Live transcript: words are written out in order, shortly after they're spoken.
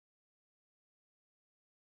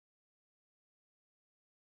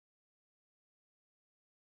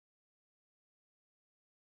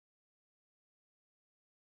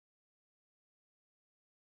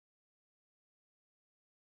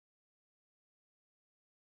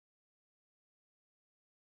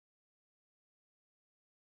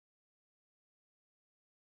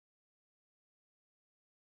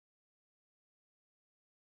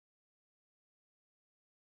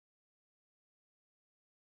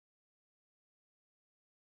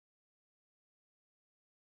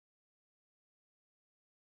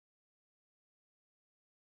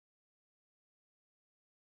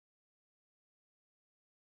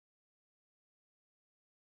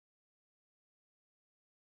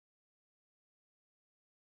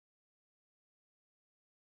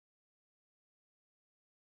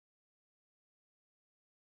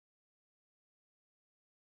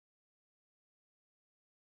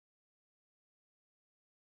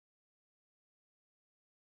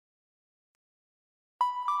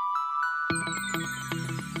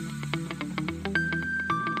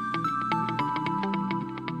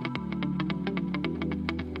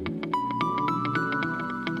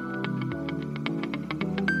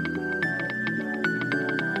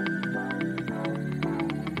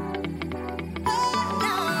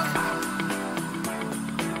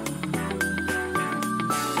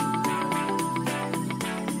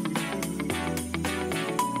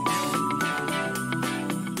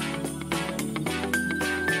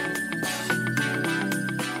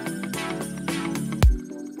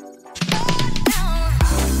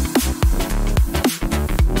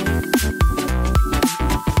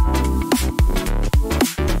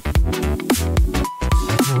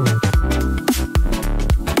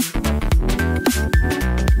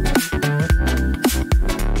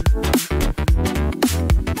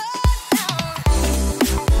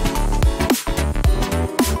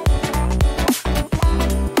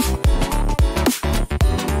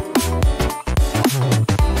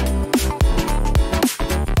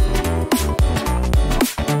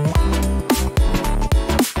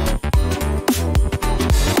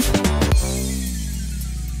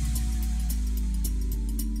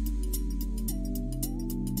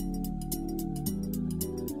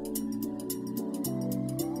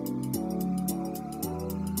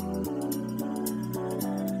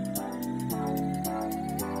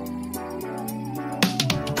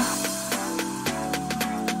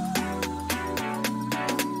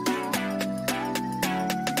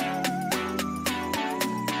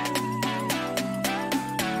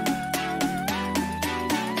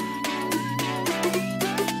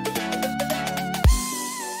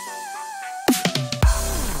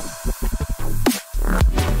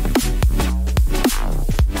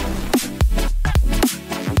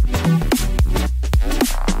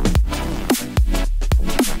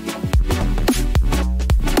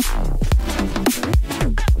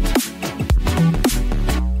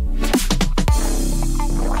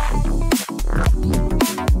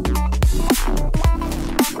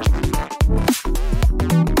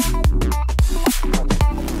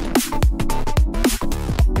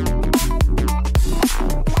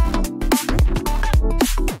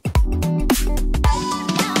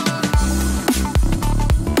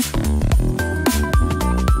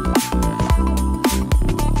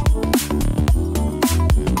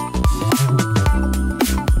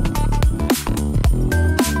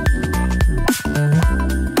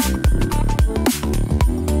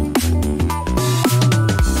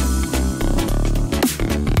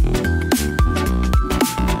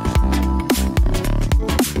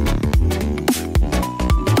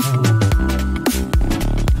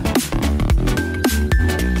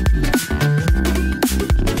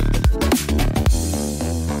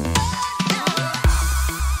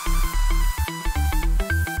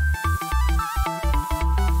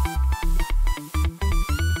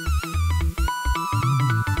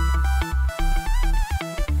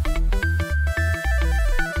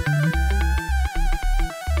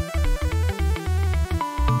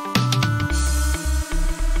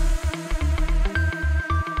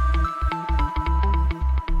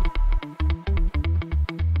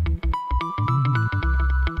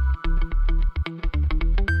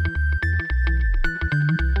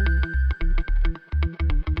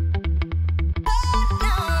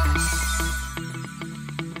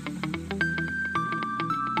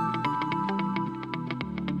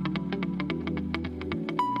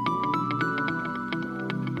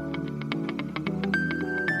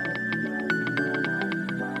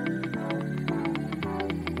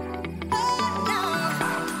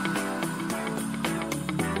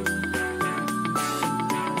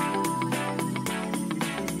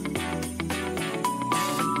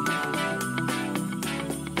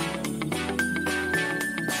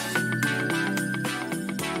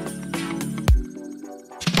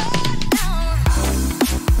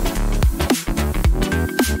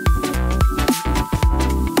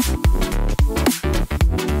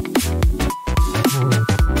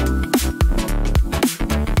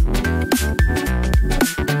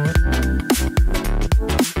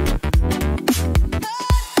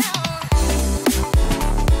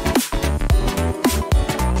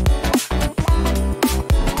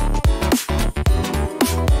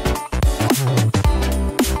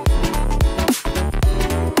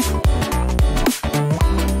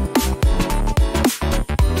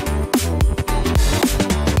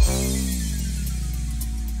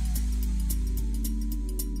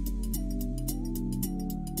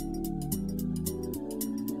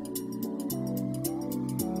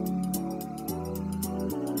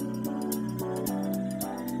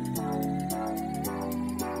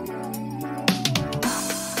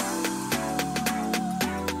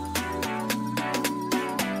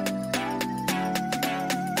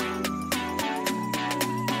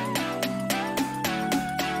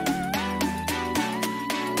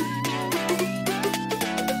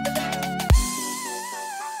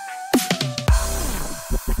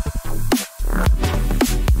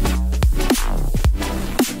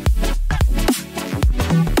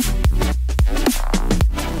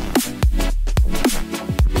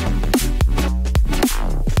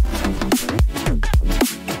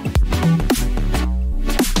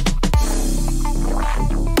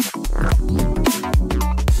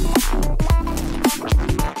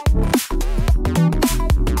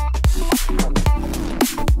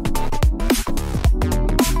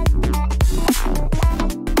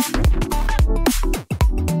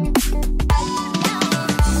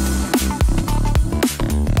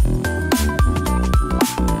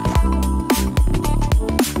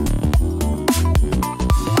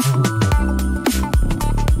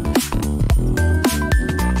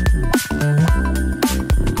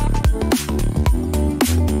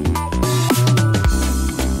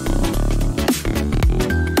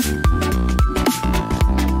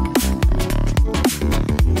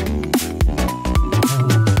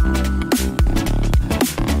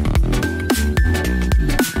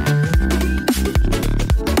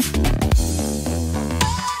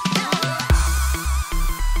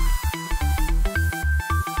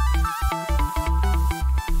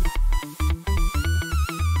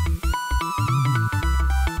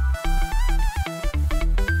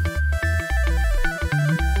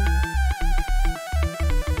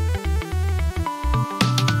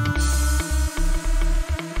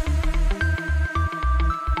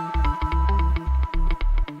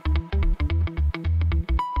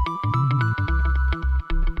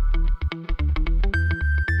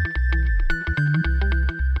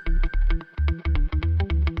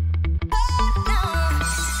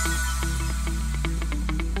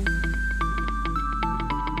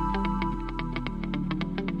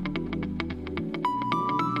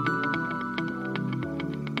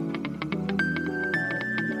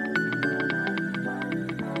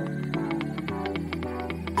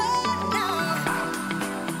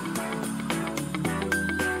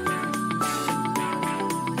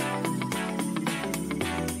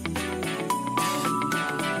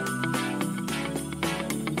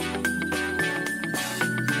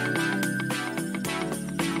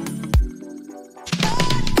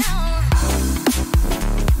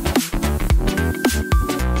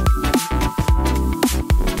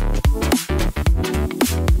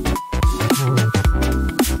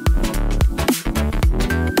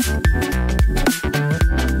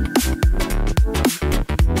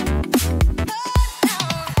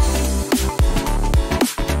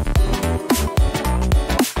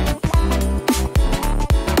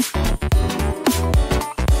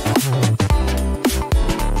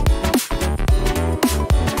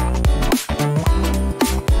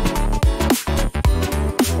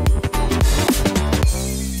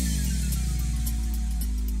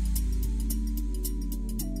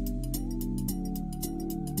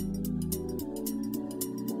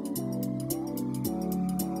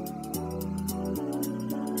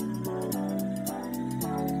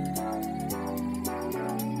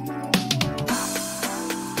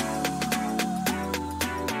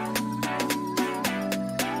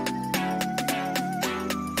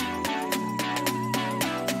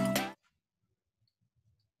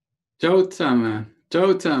Ciao zusammen,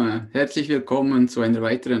 herzlich willkommen zu einer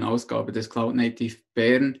weiteren Ausgabe des Cloud Native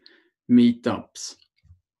Bern Meetups.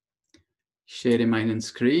 Ich share meinen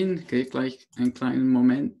Screen, geht gleich einen kleinen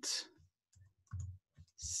Moment.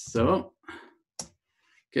 So,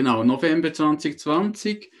 genau, November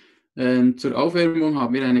 2020. Zur Aufwärmung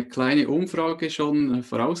haben wir eine kleine Umfrage schon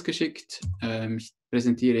vorausgeschickt. Ich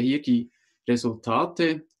präsentiere hier die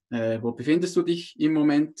Resultate. Wo befindest du dich im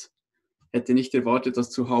Moment? Hätte nicht erwartet, dass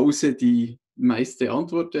zu Hause die häufigste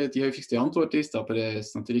Antwort ist, aber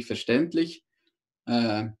ist natürlich verständlich.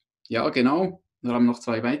 Ja, genau. Wir haben noch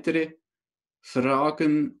zwei weitere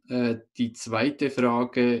Fragen. Die zweite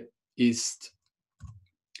Frage ist: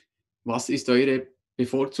 Was ist eure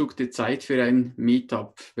bevorzugte Zeit für ein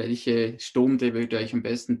Meetup? Welche Stunde würde euch am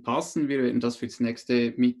besten passen? Wir werden das für das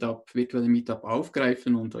nächste virtuelle Meetup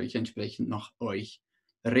aufgreifen und euch entsprechend nach euch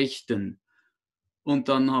richten. Und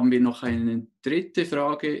dann haben wir noch eine dritte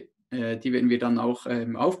Frage, die werden wir dann auch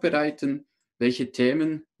aufbereiten. Welche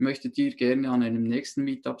Themen möchtet ihr gerne an einem nächsten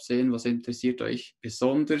Meetup sehen? Was interessiert euch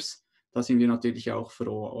besonders? Da sind wir natürlich auch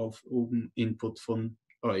froh um Input von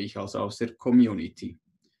euch, also aus der Community.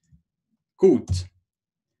 Gut,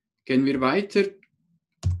 gehen wir weiter.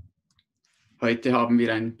 Heute haben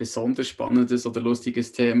wir ein besonders spannendes oder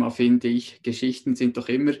lustiges Thema, finde ich. Geschichten sind doch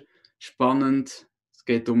immer spannend. Es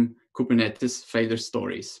geht um Kubernetes Failure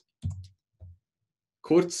Stories.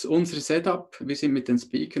 Kurz unser Setup. Wir sind mit den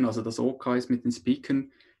Speakern, also das OK ist mit den Speakern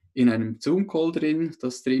in einem Zoom-Call drin.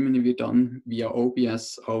 Das streamen wir dann via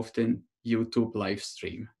OBS auf den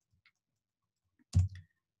YouTube-Livestream.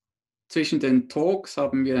 Zwischen den Talks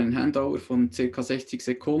haben wir einen Handover von ca. 60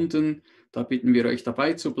 Sekunden. Da bitten wir euch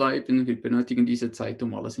dabei zu bleiben. Wir benötigen diese Zeit,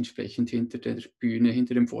 um alles entsprechend hinter der Bühne,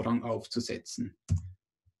 hinter dem Vorhang aufzusetzen.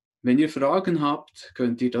 Wenn ihr Fragen habt,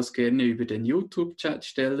 könnt ihr das gerne über den YouTube-Chat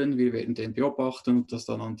stellen. Wir werden den beobachten und das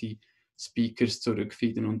dann an die Speakers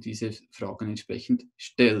zurückfeeden und diese Fragen entsprechend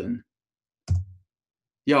stellen.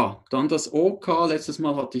 Ja, dann das OK. Letztes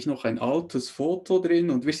Mal hatte ich noch ein altes Foto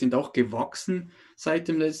drin und wir sind auch gewachsen seit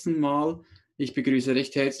dem letzten Mal. Ich begrüße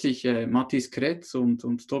recht herzlich Mathis, Kretz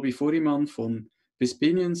und Tobi Fuhrimann von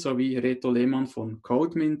Bespinian sowie Reto Lehmann von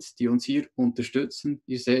CodeMint, die uns hier unterstützen.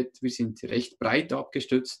 Ihr seht, wir sind recht breit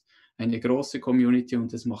abgestützt, eine große Community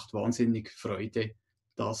und es macht wahnsinnig Freude,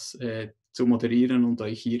 das zu moderieren und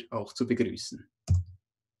euch hier auch zu begrüßen.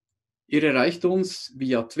 Ihr erreicht uns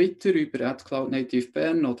via Twitter über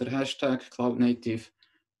 @cloudnativebern oder Hashtag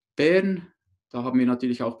 #CloudNativeBern. Da haben wir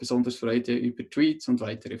natürlich auch besonders Freude über Tweets und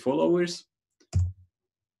weitere Followers.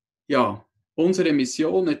 Ja, unsere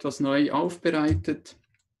Mission etwas neu aufbereitet.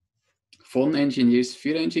 Von Engineers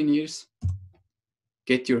für Engineers.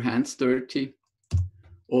 Get your hands dirty.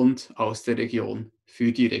 Und aus der Region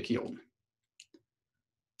für die Region.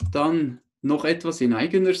 Dann noch etwas in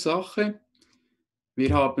eigener Sache.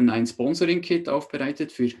 Wir haben ein Sponsoring-Kit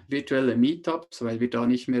aufbereitet für virtuelle Meetups, weil wir da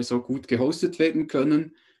nicht mehr so gut gehostet werden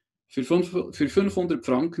können. Für 500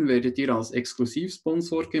 Franken werdet ihr als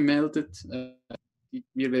Exklusivsponsor gemeldet.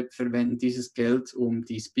 Wir verwenden dieses Geld, um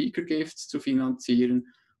die Speaker-Gifts zu finanzieren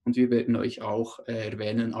und wir werden euch auch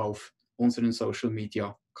erwähnen auf unseren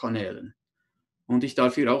Social-Media-Kanälen. Und ich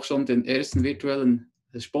darf hier auch schon den ersten virtuellen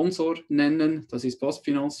Sponsor nennen. Das ist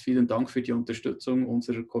PostFinance. Vielen Dank für die Unterstützung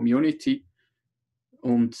unserer Community.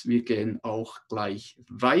 Und wir gehen auch gleich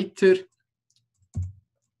weiter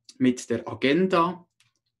mit der Agenda.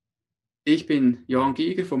 Ich bin Johann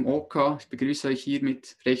Gyger vom OK. Ich begrüße euch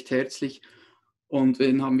hiermit recht herzlich. Und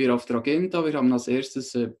wen haben wir auf der Agenda? Wir haben als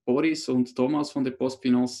erstes Boris und Thomas von der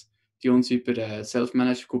PostFinance, die uns über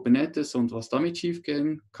Self-Managed Kubernetes und was damit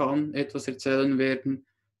schiefgehen kann, etwas erzählen werden.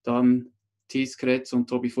 Dann Mathis, Kretz und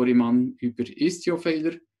Tobi Fuhrimann über Istio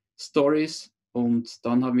Failure Stories. Und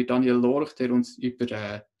dann haben wir Daniel Lorch, der uns über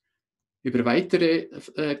eine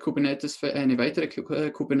weitere Kubernetes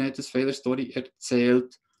Failure Story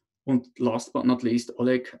erzählt. Und last but not least,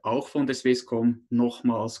 Oleg, auch von der Swisscom,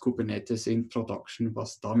 nochmals Kubernetes in Production,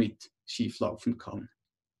 was damit schieflaufen kann.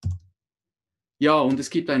 Ja, und es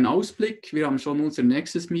gibt einen Ausblick. Wir haben schon unser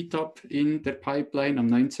nächstes Meetup in der Pipeline am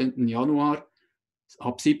 19. Januar.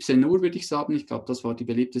 Ab 17 Uhr würde ich sagen. Ich glaube, das war die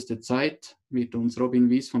beliebteste Zeit. Wird uns Robin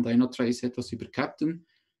Wies von Dynatrace etwas über Captain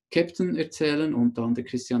erzählen und dann der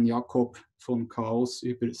Christian Jakob von Chaos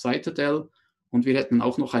über Citadel. Und wir hätten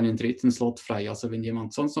auch noch einen dritten Slot frei. Also wenn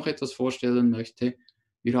jemand sonst noch etwas vorstellen möchte,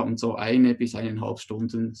 wir haben so 1 bis 1,5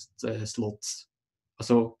 Stunden Slots,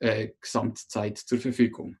 also Gesamtzeit zur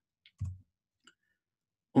Verfügung.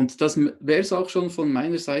 Und das wäre es auch schon von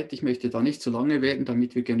meiner Seite. Ich möchte da nicht zu lange werden,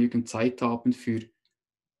 damit wir genügend Zeit haben für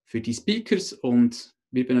die Speakers. Und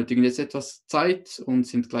wir benötigen jetzt etwas Zeit und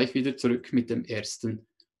sind gleich wieder zurück mit dem ersten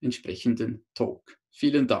entsprechenden Talk.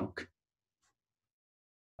 Vielen Dank.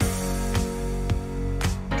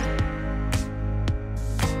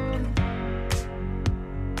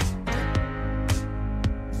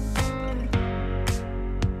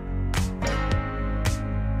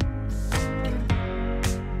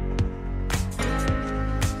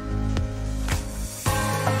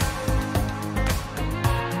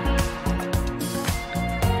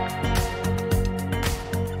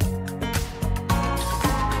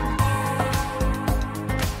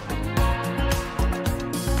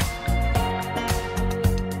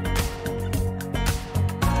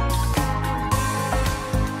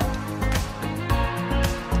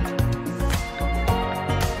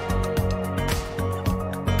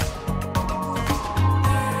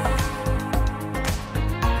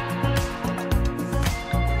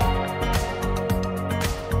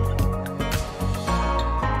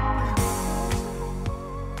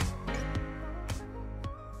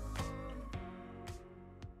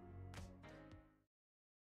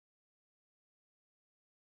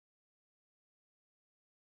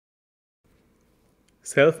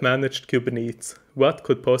 Self-managed Kubernetes. What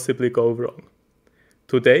could possibly go wrong?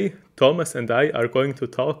 Today, Thomas and I are going to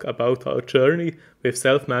talk about our journey with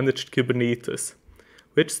self-managed Kubernetes,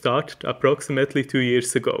 which started approximately 2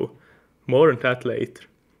 years ago. More on that later.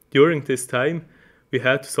 During this time, we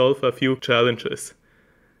had to solve a few challenges.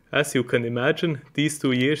 As you can imagine, these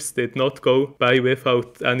 2 years did not go by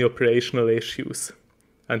without any operational issues.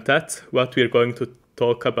 And that's what we are going to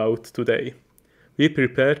talk about today. We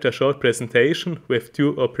prepared a short presentation with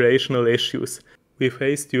 2 operational issues we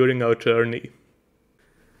faced during our journey.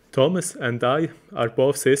 Thomas and I are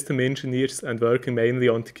both system engineers and working mainly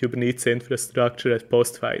on the Kubernetes infrastructure at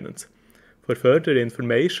PostFinance. For further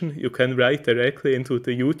information, you can write directly into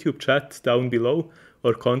the YouTube chat down below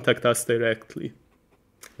or contact us directly.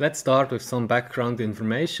 Let's start with some background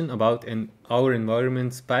information about our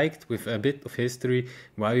environment, spiked with a bit of history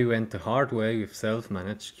why we went the hard way with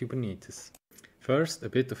self-managed Kubernetes. First, a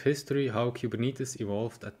bit of history how Kubernetes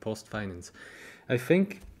evolved at PostFinance. I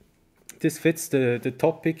think this fits the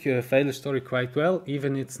topic failure story quite well,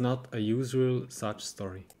 even it's not a usual such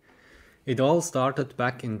story. It all started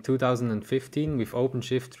back in 2015 with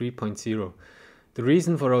OpenShift 3.0. The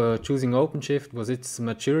reason for choosing OpenShift was its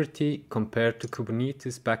maturity compared to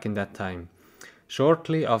Kubernetes back in that time.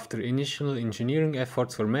 Shortly after initial engineering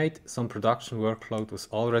efforts were made, some production workload was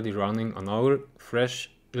already running on our freshly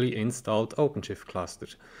installed OpenShift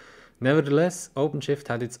clusters. Nevertheless, OpenShift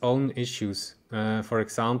had its own issues. For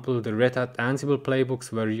example, the Red Hat Ansible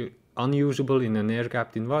playbooks were unusable in an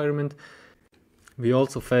air-gapped environment. We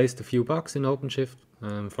also faced a few bugs in OpenShift.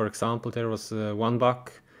 For example, there was one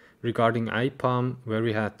bug regarding IPAM where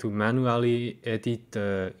we had to manually edit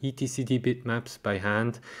etcd bitmaps by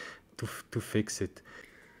hand to fix it.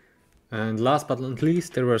 And last but not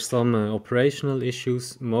least, there were some operational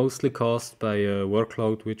issues, mostly caused by a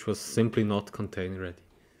workload which was simply not container ready.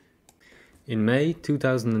 In May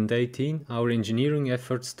 2018, our engineering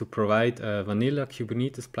efforts to provide a vanilla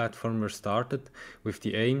Kubernetes platform were started with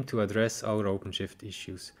the aim to address our OpenShift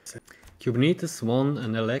issues. Kubernetes won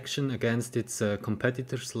an election against its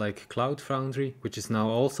competitors like Cloud Foundry, which is now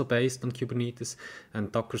also based on Kubernetes,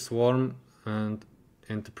 and Docker Swarm and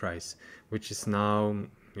Enterprise, which is now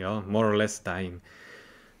more or less dying.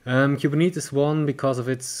 Kubernetes won because of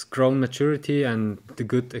its grown maturity and the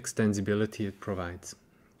good extensibility it provides.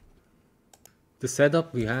 The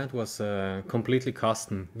setup we had was completely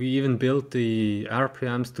custom. We even built the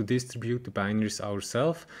RPMs to distribute the binaries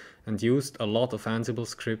ourselves and used a lot of Ansible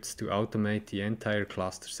scripts to automate the entire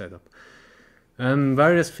cluster setup.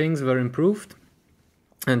 Various things were improved,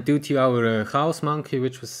 and due to our Chaos Monkey,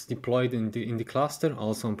 which was deployed in the cluster,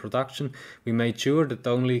 also in production, we made sure that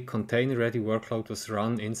only container-ready workload was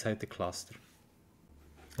run inside the cluster.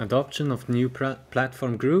 Adoption of the new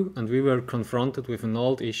platform grew, and we were confronted with an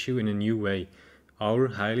old issue in a new way: our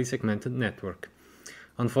highly segmented network.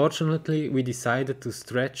 Unfortunately, we decided to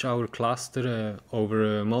stretch our cluster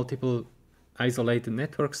over multiple isolated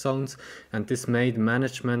network zones, and this made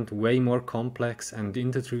management way more complex and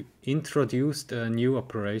introduced new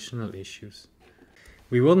operational issues.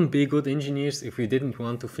 We wouldn't be good engineers if we didn't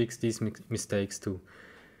want to fix these mistakes too.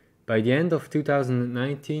 By the end of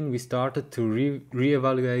 2019, we started to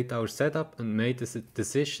re-evaluate our setup and made the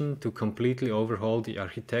decision to completely overhaul the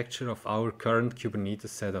architecture of our current Kubernetes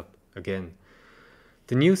setup again.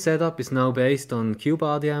 The new setup is now based on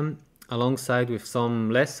kubeadm, alongside with some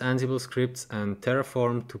less Ansible scripts and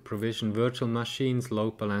Terraform to provision virtual machines,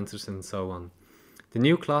 load balancers and so on. The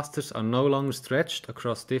new clusters are no longer stretched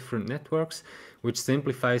across different networks, which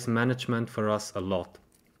simplifies management for us a lot.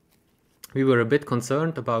 We were a bit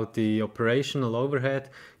concerned about the operational overhead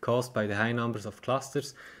caused by the high numbers of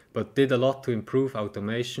clusters, but did a lot to improve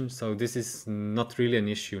automation, so this is not really an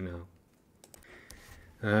issue now.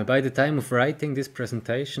 By the time of writing this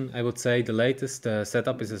presentation, I would say the latest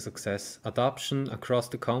setup is a success. Adoption across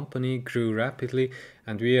the company grew rapidly,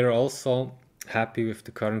 and we are also happy with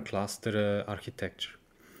the current cluster architecture.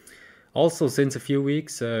 Also, since a few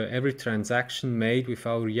weeks, every transaction made with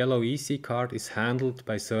our yellow EC card is handled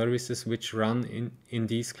by services which run in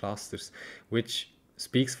these clusters, which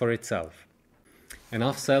speaks for itself.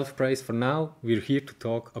 Enough self-praise for now, we're here to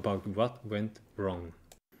talk about what went wrong.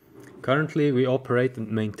 Currently, we operate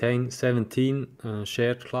and maintain 17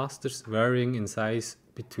 shared clusters, varying in size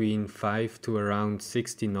between 5 to around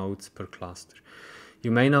 60 nodes per cluster. You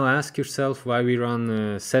may now ask yourself why we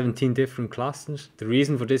run 17 different clusters. The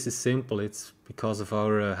reason for this is simple. It's because of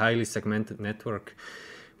our highly segmented network,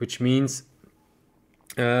 which means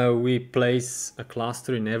we place a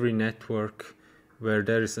cluster in every network where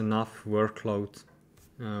there is enough workload,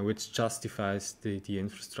 which justifies the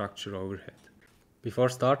infrastructure overhead. Before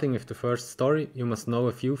starting with the first story, you must know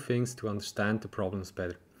a few things to understand the problems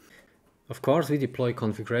better. Of course, we deploy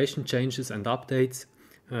configuration changes and updates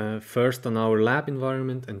first on our lab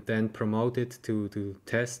environment and then promote it to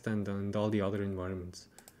test and all the other environments.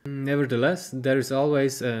 Nevertheless, there is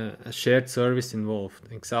always a shared service involved.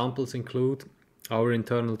 Examples include our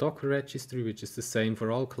internal Docker registry, which is the same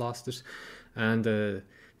for all clusters, and the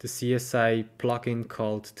CSI plugin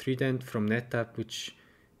called Trident from NetApp, which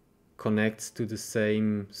connects to the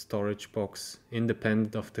same storage box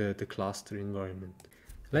independent of the cluster environment.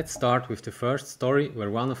 Let's start with the first story where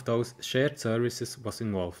one of those shared services was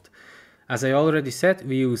involved. As I already said,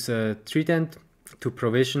 we use Trident to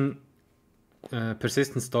provision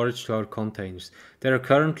persistent storage to our containers. There are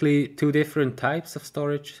currently two different types of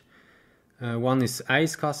storage. One is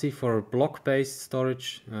iSCSI for block-based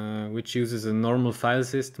storage, which uses a normal file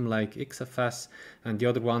system like XFS, and the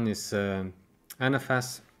other one is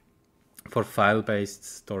NFS for file-based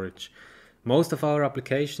storage. Most of our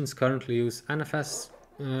applications currently use NFS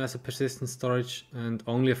as a persistent storage, and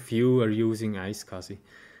only a few are using iSCSI.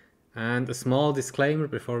 And a small disclaimer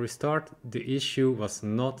before we start, the issue was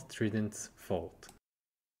not Trident's fault.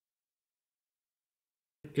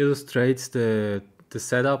 It illustrates the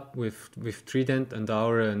setup with Trident and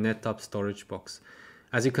our NetApp storage box.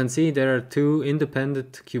 As you can see, there are two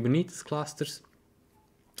independent Kubernetes clusters.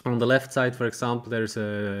 On the left side, for example, there's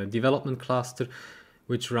a development cluster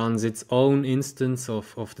which runs its own instance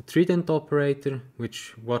of the Trident operator,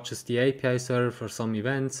 which watches the API server for some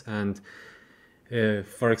events. And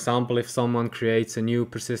for example, if someone creates a new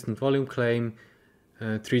persistent volume claim,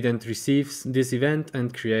 Trident receives this event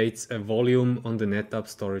and creates a volume on the NetApp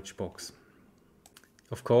storage box.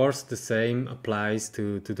 Of course, the same applies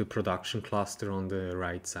to the production cluster on the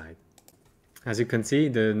right side. As you can see,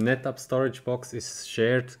 the NetApp storage box is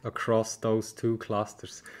shared across those two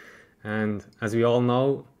clusters. And as we all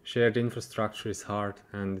know, shared infrastructure is hard,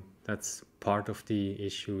 and that's part of the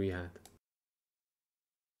issue we had.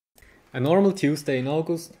 A normal Tuesday in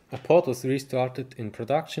August, a pod was restarted in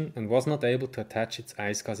production and was not able to attach its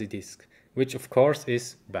iSCSI disk, which of course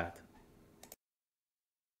is bad.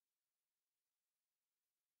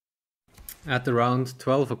 At around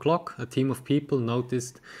 12 o'clock, a team of people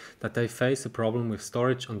noticed that they face a problem with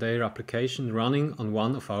storage on their application running on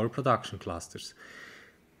one of our production clusters.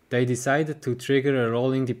 They decided to trigger a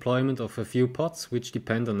rolling deployment of a few pods which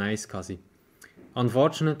depend on iSCSI.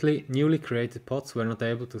 Unfortunately, newly created pods were not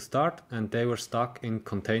able to start, and they were stuck in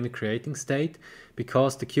container creating state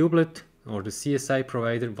because the kubelet or the CSI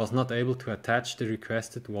provider was not able to attach the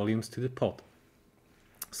requested volumes to the pod.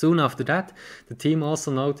 Soon after that, the team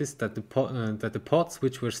also noticed that the pods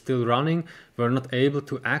which were still running were not able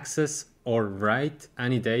to access or write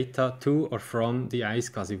any data to or from the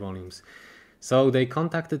iSCSI volumes. So they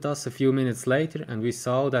contacted us a few minutes later, and we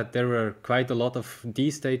saw that there were quite a lot of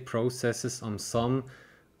D-state processes on some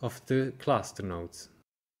of the cluster nodes.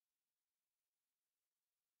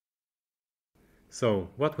 So,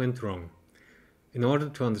 what went wrong? In order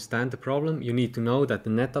to understand the problem, you need to know that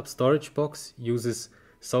the NetApp storage box uses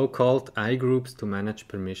so-called I-groups to manage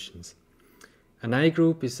permissions. An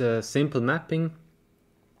I-group is a simple mapping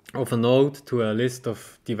of a node to a list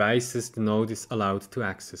of devices the node is allowed to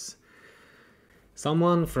access.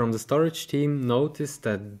 Someone from the storage team noticed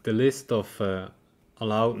that the list of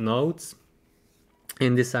allowed nodes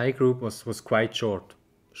in this I-group was quite short,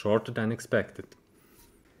 shorter than expected.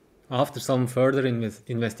 After some further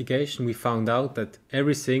investigation, we found out that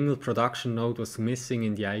every single production node was missing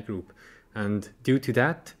in the I-group, and due to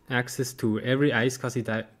that, access to every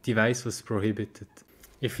iSCSI device was prohibited.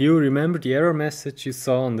 If you remember the error message you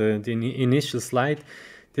saw on the initial slide,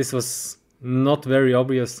 this was not very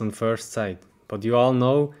obvious on first sight, but you all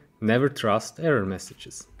know, never trust error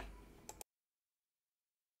messages.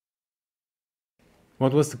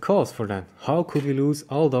 What was the cause for that? How could we lose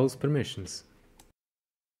all those permissions?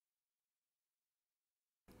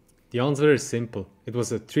 The answer is simple. It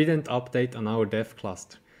was a Trident update on our dev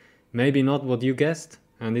cluster. Maybe not what you guessed,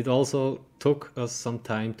 and it also took us some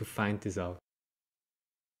time to find this out.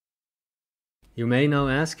 You may now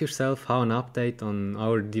ask yourself how an update on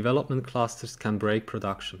our development clusters can break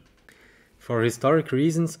production. For historic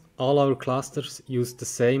reasons, all our clusters use the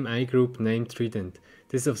same igroup named Trident.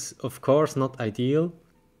 This is of course not ideal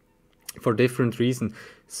for different reasons,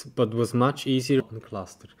 but was much easier on the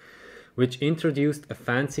cluster, which introduced a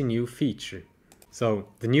fancy new feature. So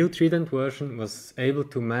the new Trident version was able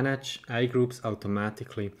to manage igroups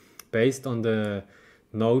automatically based on the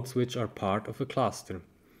nodes which are part of a cluster.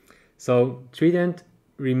 So Trident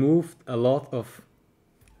removed a lot of,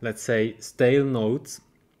 let's say, stale nodes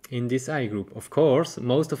in this igroup. Of course,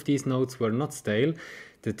 most of these nodes were not stale.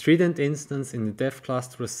 The Trident instance in the dev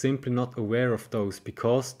cluster was simply not aware of those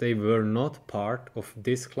because they were not part of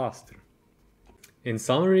this cluster. In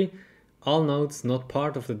summary, all nodes not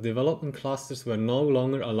part of the development clusters were no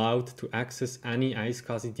longer allowed to access any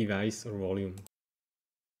iSCSI device or volume.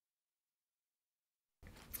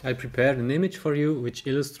 I prepared an image for you which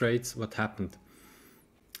illustrates what happened.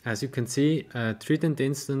 As you can see, a Trident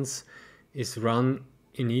instance is run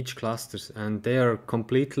in each cluster and they are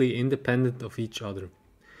completely independent of each other.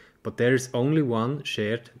 But there is only one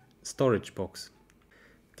shared storage box.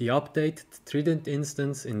 The updated Trident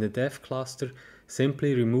instance in the dev cluster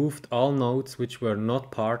simply removed all nodes which were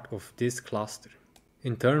not part of this cluster.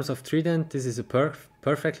 In terms of Trident, this is a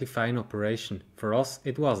perfectly fine operation. For us,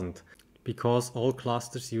 it wasn't, because all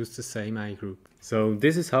clusters use the same igroup. So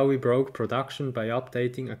this is how we broke production by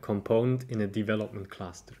updating a component in a development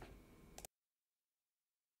cluster.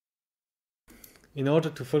 In order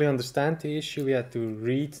to fully understand the issue, we had to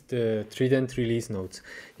read the Trident release notes.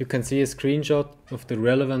 You can see a screenshot of the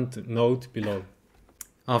relevant node below.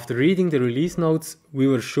 After reading the release notes, we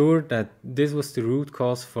were sure that this was the root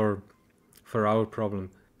cause for our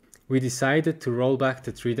problem. We decided to roll back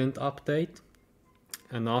the Trident update,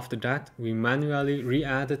 and after that we manually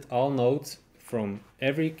re-added all nodes from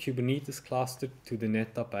every Kubernetes cluster to the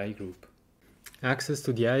NetApp igroup. Access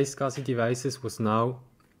to the iSCSI devices was now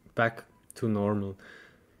back to normal.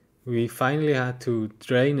 We finally had to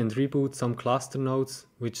drain and reboot some cluster nodes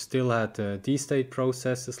which still had dstate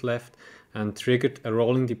processes left, and triggered a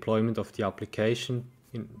rolling deployment of the application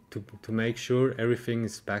to make sure everything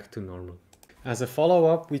is back to normal. As a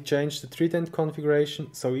follow-up, we changed the Trident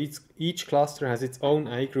configuration so each cluster has its own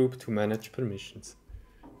igroup to manage permissions.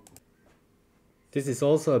 This is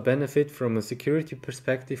also a benefit from a security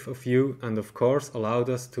perspective of view, and of course allowed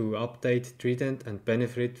us to update Trident and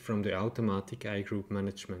benefit from the automatic igroup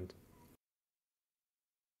management.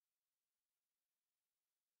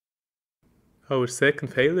 Our second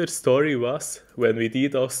failure story was when we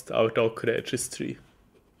DDoSed our Docker registry.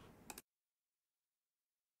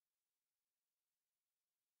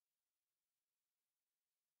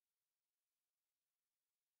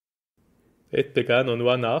 It began on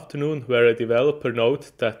one afternoon where a developer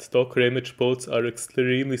noted that Docker image pulls are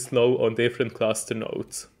extremely slow on different cluster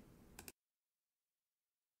nodes.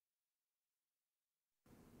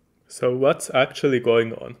 So what's actually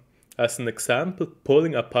going on? As an example,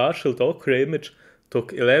 pulling a partial Docker image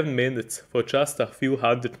took 11 minutes for just a few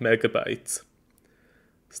hundred megabytes.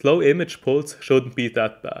 Slow image pulls shouldn't be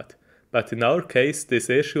that bad, but in our case this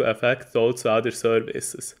issue affected also other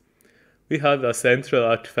services. We had a central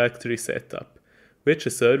Artifactory setup, which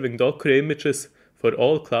is serving Docker images for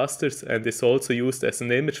all clusters and is also used as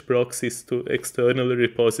an image proxy to external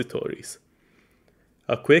repositories.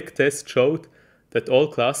 A quick test showed that all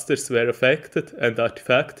clusters were affected and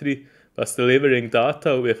Artifactory was delivering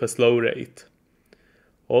data with a slow rate.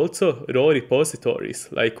 Also, raw repositories,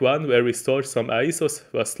 like one where we store some ISOs,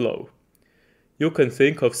 was slow. You can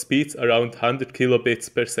think of speeds around 100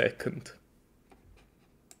 kilobits per second.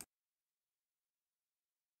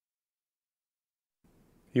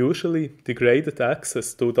 Usually, degraded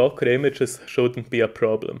access to Docker images shouldn't be a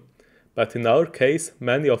problem, but in our case,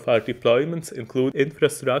 many of our deployments include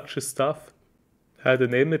infrastructure stuff, had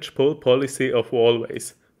an image pull policy of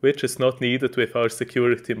always, which is not needed with our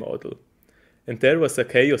security model. And there was a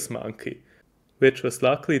chaos monkey, which was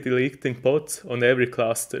luckily deleting pods on every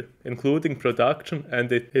cluster, including production,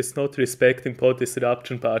 and it is not respecting pod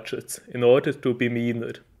disruption budgets in order to be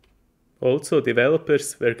meaner. Also,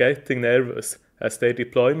 developers were getting nervous, as their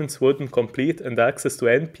deployments wouldn't complete and access to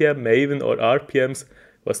npm, maven or rpms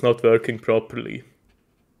was not working properly.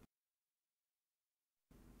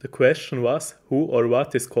 The question was, who or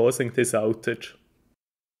what is causing this outage?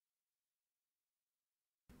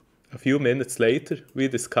 A few minutes later, we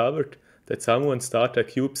discovered that someone started a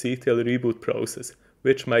kubectl reboot process,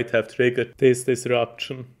 which might have triggered this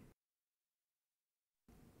disruption.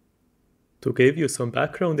 To give you some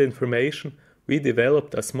background information, we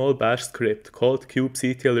developed a small bash script called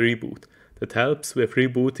kubectl reboot that helps with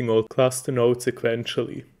rebooting all cluster nodes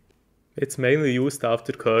sequentially. It's mainly used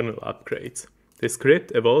after kernel upgrades. The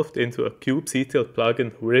script evolved into a kubectl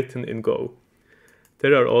plugin written in Go.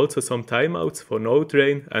 There are also some timeouts for node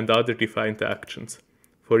drain and other defined actions.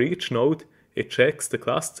 For each node, it checks the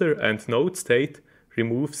cluster and node state,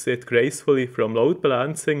 removes it gracefully from load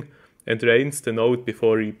balancing, and drains the node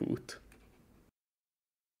before reboot.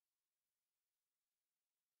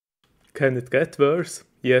 Can it get worse?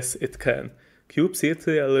 Yes, it can.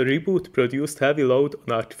 Kubectl reboot produced heavy load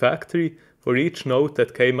on Artifactory for each node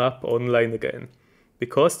that came up online again.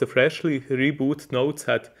 Because the freshly rebooted nodes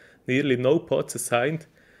had nearly no pods assigned,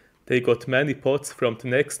 they got many pods from the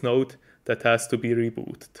next node that has to be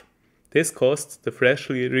rebooted. This caused the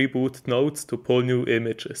freshly rebooted nodes to pull new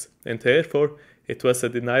images, and therefore it was a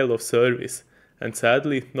denial of service, and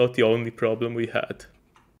sadly not the only problem we had.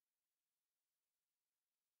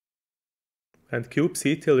 And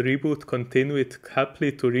kubectl reboot continued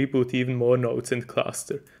happily to reboot even more nodes in the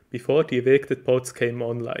cluster, before the evicted pods came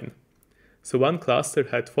online. So one cluster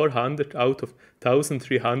had 400 out of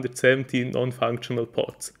 1317 non-functional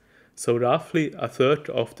pods, so roughly a third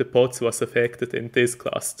of the pods was affected in this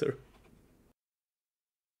cluster.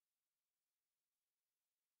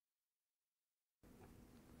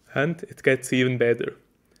 And it gets even better,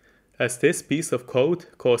 as this piece of code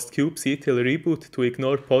caused kubectl reboot to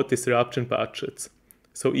ignore pod disruption budgets.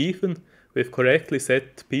 So even with correctly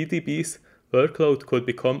set PDBs, workload could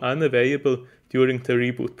become unavailable during the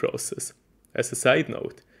reboot process. As a side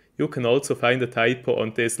note, you can also find a typo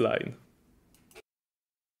on this line.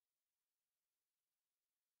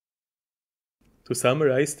 To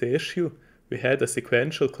summarize the issue, we had a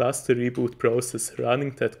sequential cluster reboot process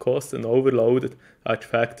running that caused an overloaded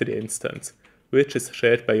Artifactory instance, which is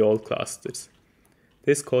shared by all clusters.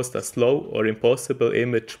 This caused a slow or impossible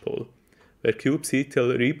image pull, where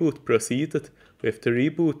kubectl reboot proceeded with the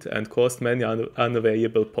reboot and caused many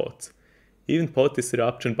unavailable pods. Even pod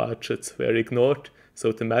disruption budgets were ignored,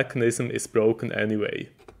 so the mechanism is broken anyway.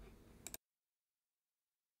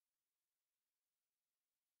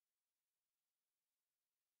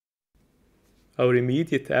 Our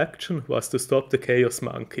immediate action was to stop the Chaos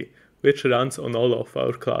Monkey, which runs on all of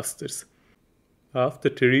our clusters. After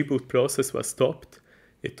the reboot process was stopped,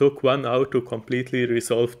 it took 1 hour to completely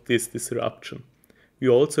resolve this disruption. We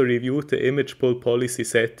also reviewed the image pull policy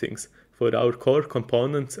settings for our core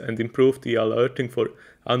components and improved the alerting for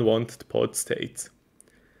unwanted pod states.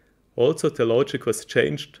 Also, the logic was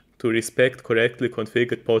changed to respect correctly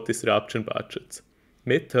configured pod disruption budgets.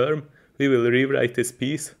 Mid-term, we will rewrite this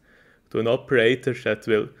piece to an operator that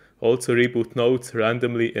will also reboot nodes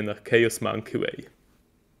randomly in a Chaos Monkey way.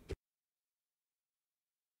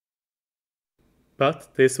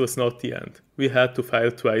 But this was not the end. We had to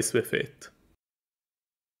file twice with it.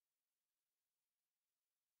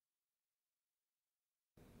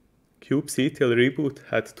 Kubectl reboot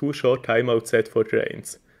had 2 short timeouts set for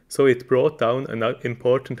drains, so it brought down an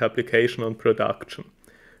important application on production,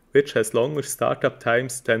 which has longer startup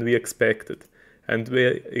times than we expected, and we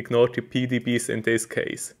ignored the PDBs in this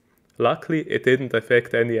case. Luckily, it didn't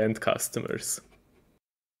affect any end customers.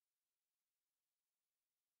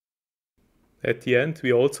 At the end,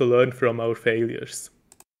 we also learned from our failures.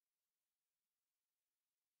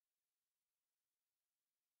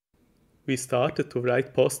 We started to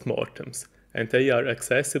write postmortems, and they are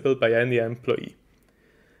accessible by any employee.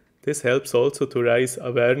 This helps also to raise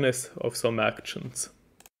awareness of some actions.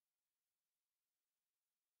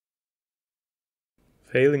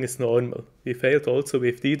 Failing is normal. We failed also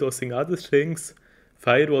with DDoSing other things,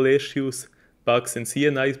 firewall issues, bugs in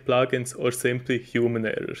CNI plugins, or simply human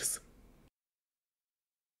errors.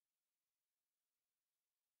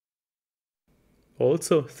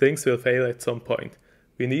 Also, things will fail at some point.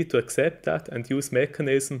 We need to accept that and use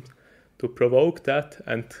mechanisms to provoke that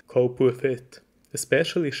and cope with it.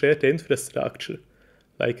 Especially shared infrastructure,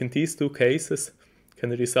 like in these 2 cases,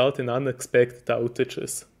 can result in unexpected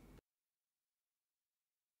outages.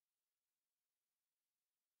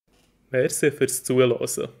 Merci fürs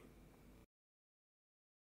Zuhören.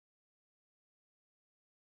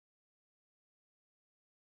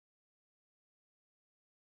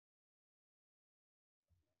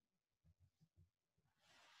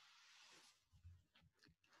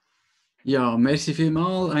 Ja, merci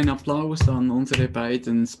vielmals. Ein Applaus an unsere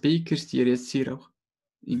beiden Speakers, die ihr jetzt hier auch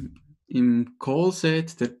im Call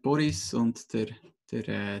seht, der Boris und der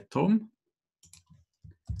Tom.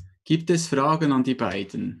 Gibt es Fragen an die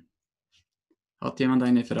beiden? Hat jemand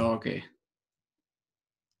eine Frage?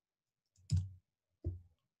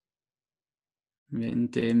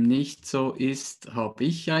 Wenn dem nicht so ist, habe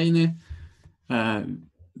ich eine.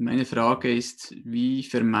 Meine Frage ist, wie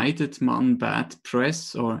vermeidet man bad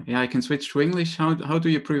press? Or yeah, I can switch to English. How do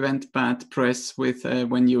you prevent bad press with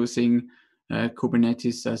when using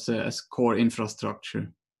Kubernetes as core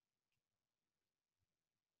infrastructure?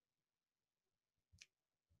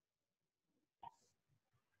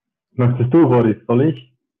 Möchtest du, Boris? Soll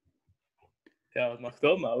ich? Ja, mach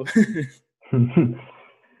doch mal.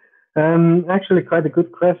 Actually, quite a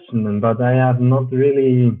good question, but I have not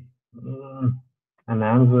really an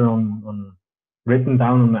answer on written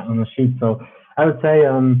down on a sheet. So I would say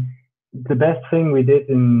the best thing we did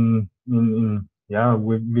in our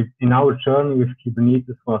journey with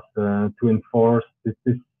Kubernetes was to enforce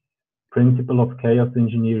this principle of chaos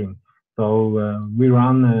engineering. So we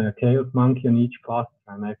run a chaos monkey on each cluster,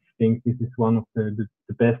 and I think this is one of the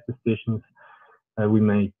best decisions we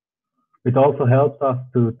made. It also helps us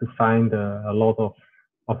to find a lot of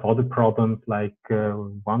other problems. Like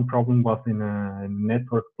one problem was in a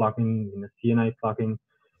network plugin, in a CNI plugin,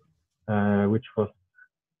 which caused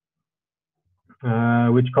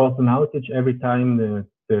an outage every time the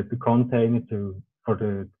container for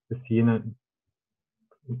the CNI,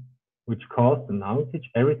 which caused an outage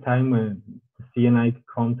every time the CNI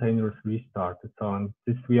container was restarted. So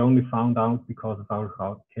this we only found out because of our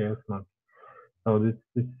chaos monkey. So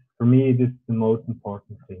this for me, this is the most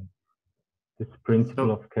important thing. This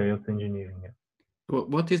principle of chaos engineering. Yeah.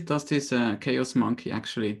 Does this chaos monkey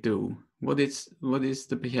actually do? What is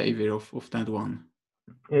the behavior of that one?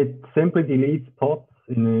 It simply deletes pods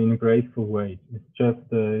in a graceful way. It's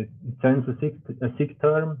just it sends a SIG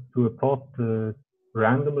term to a pod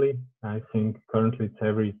randomly. I think currently it's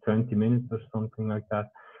every 20 minutes or something like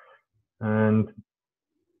that. And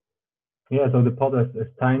yeah, so the pod has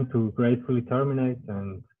time to gracefully terminate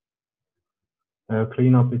and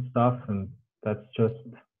clean up its stuff, and that's just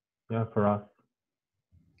for us.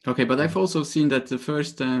 Okay, but I've also seen that the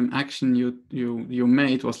first action you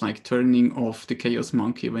made was like turning off the chaos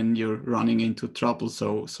monkey when you're running into trouble.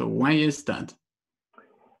 So why is that?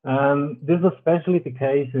 This was especially the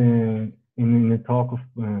case in the talk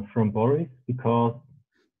from Boris, because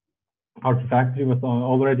Artifactory was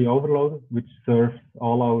already overloaded, which serves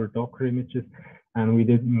all our Docker images, and we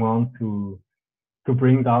didn't want to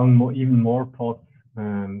bring down even more pods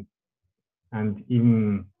and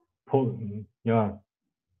even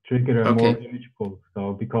trigger a more image pull.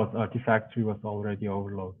 So because Artifactory was already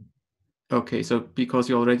overloaded. Okay, so because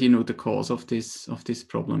you already knew the cause of this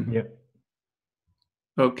problem. Yeah.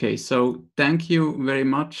 Okay, so thank you very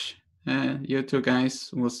much, you two guys.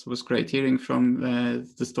 Was great hearing from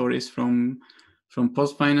the stories from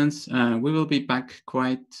PostFinance. We will be back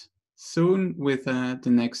quite soon with the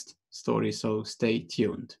next story, so stay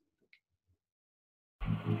tuned.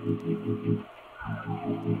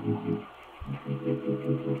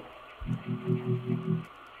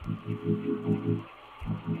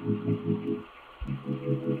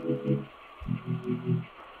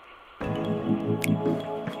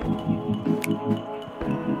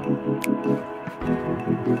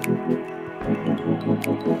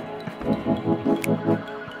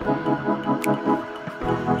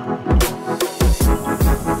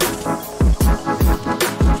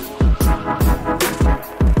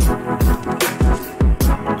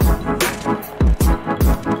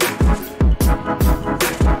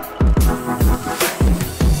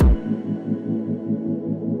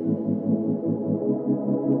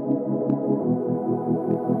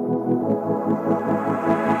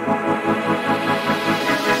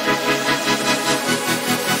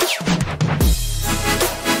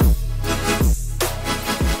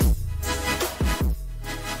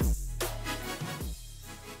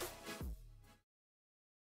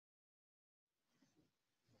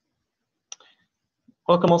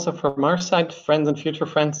 Welcome also from our side, friends and future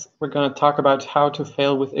friends. We're going to talk about how to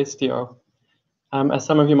fail with Istio. As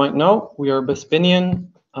some of you might know, we are Bespinian,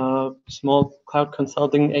 a small cloud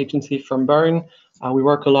consulting agency from Bern. We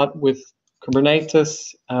work a lot with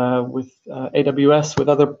Kubernetes, with AWS, with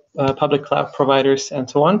other public cloud providers, and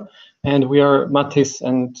so on. And we are Mathis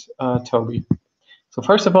and Tobi. So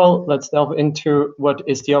first of all, let's delve into what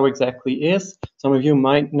Istio exactly is. Some of you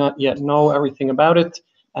might not yet know everything about it.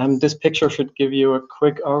 This picture should give you a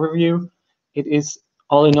quick overview. It is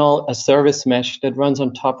all in all, a service mesh that runs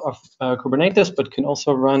on top of Kubernetes, but can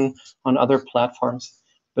also run on other platforms.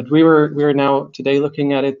 But we're now today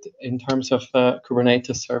looking at it in terms of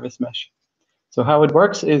Kubernetes service mesh. So how it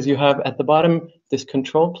works is you have at the bottom this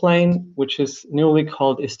control plane, which is newly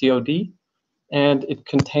called Istio, and it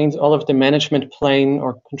contains all of the management plane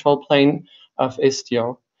or control plane of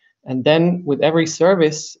Istio. And then with every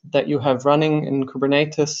service that you have running in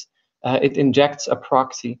Kubernetes, it injects a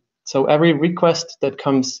proxy. So every request that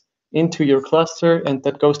comes into your cluster and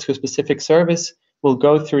that goes to a specific service will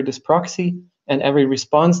go through this proxy, and every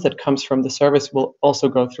response that comes from the service will also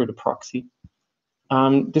go through the proxy.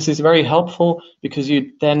 This is very helpful because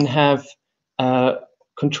you then have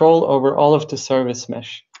control over all of the service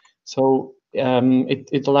mesh. So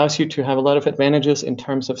it allows you to have a lot of advantages in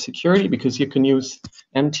terms of security, because you can use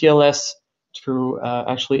MTLS to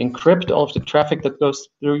actually encrypt all of the traffic that goes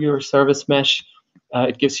through your service mesh.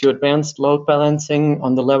 It gives you advanced load balancing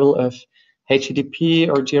on the level of HTTP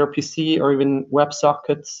or gRPC or even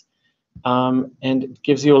WebSockets. And it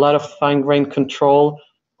gives you a lot of fine-grained control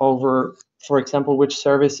over, for example, which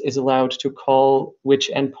service is allowed to call which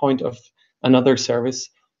endpoint of another service,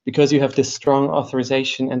 because you have this strong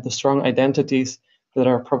authorization and the strong identities that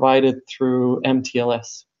are provided through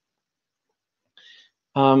MTLS.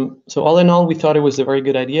 So all in all, we thought it was a very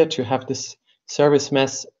good idea to have this service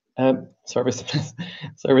mesh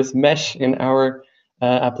in our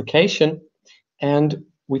application, and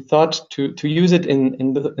we thought to use it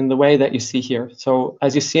in the way that you see here. So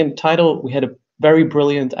as you see in the title, we had a very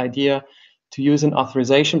brilliant idea to use an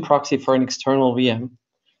authorization proxy for an external VM.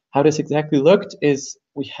 How this exactly looked is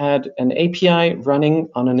we had an API running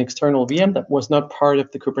on an external VM that was not part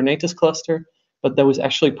of the Kubernetes cluster, but that was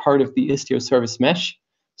actually part of the Istio service mesh.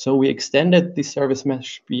 So we extended the service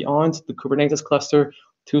mesh beyond the Kubernetes cluster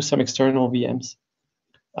to some external VMs.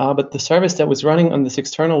 But the service that was running on this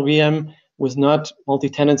external VM was not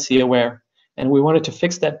multi-tenancy aware. And we wanted to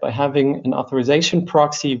fix that by having an authorization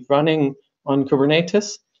proxy running on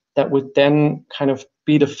Kubernetes that would then kind of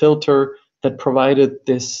be the filter that provided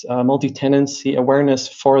this multi-tenancy awareness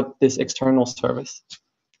for this external service.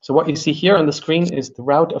 So what you see here on the screen is the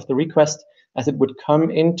route of the request as it would come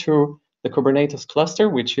into the Kubernetes cluster,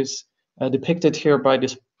 which is depicted here by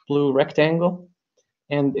this blue rectangle.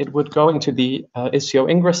 And it would go into the Istio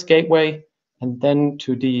ingress gateway, and then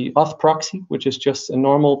to the auth proxy, which is just a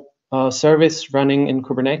normal service running in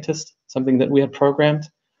Kubernetes, something that we had programmed.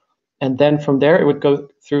 And then from there, it would go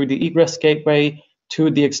through the egress gateway to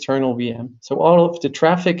the external VM. So all of the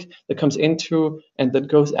traffic that comes into and that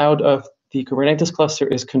goes out of the Kubernetes cluster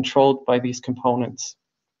is controlled by these components.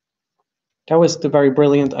 That was the very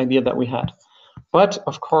brilliant idea that we had. But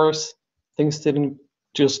of course, things didn't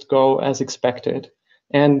just go as expected,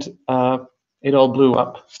 and it all blew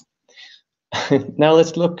up. Now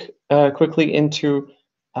let's look quickly into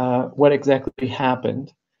what exactly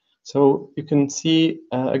happened. So you can see,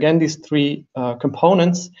 again, these three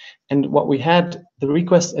components, and what we had, the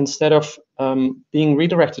request, instead of being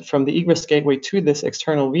redirected from the egress gateway to this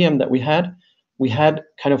external VM that we had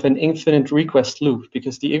kind of an infinite request loop,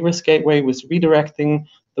 because the egress gateway was redirecting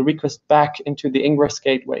the request back into the ingress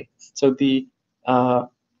gateway. So the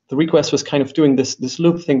request was kind of doing this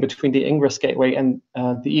loop thing between the ingress gateway and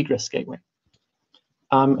the egress gateway.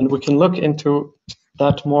 And we can look into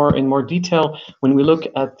that in more detail when we look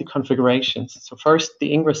at the configurations. So first,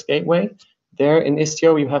 the ingress gateway. There in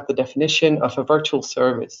Istio, you have the definition of a virtual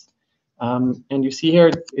service. And you see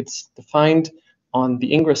here, it's defined on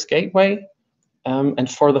the ingress gateway and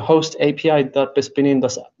for the host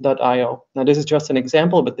api.bespinian.io. Now, this is just an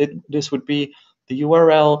example, but this would be the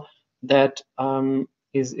URL that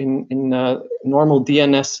is in normal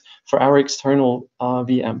DNS for our external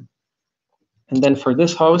VM. And then for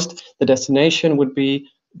this host, the destination would be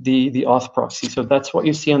the auth proxy. So that's what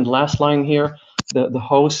you see on the last line here. The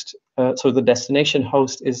host, so the destination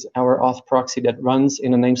host is our auth proxy that runs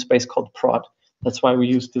in a namespace called prod. That's why we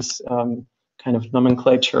use this kind of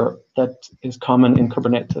nomenclature that is common in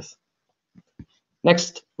Kubernetes.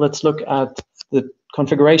 Next, let's look at the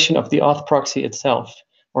configuration of the auth proxy itself,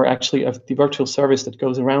 or actually of the virtual service that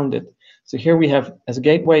goes around it. So here we have, as a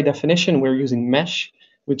gateway definition, we're using mesh,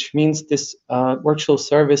 which means this virtual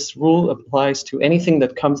service rule applies to anything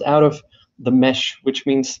that comes out of the mesh, which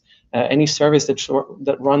means any service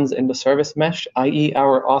that runs in the service mesh, i.e.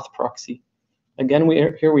 our auth proxy. Again,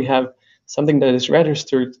 here we have something that is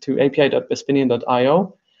registered to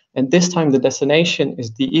api.bespinian.io, and this time the destination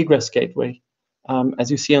is the egress gateway,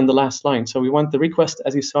 as you see on the last line. So we want the request,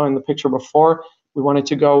 as you saw in the picture before, we want it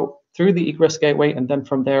to go through the egress gateway and then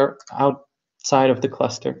from there outside of the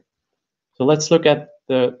cluster. So let's look at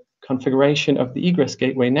the configuration of the egress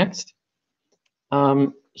gateway next.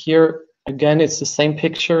 Here, again, it's the same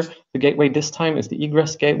picture. The gateway this time is the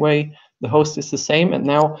egress gateway. The host is the same. And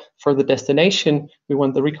now for the destination, we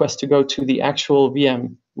want the request to go to the actual VM,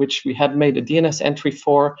 which we had made a DNS entry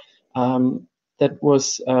for that was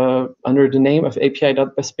under the name of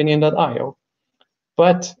api.bespinian.io.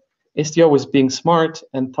 But Istio was being smart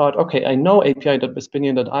and thought, okay, I know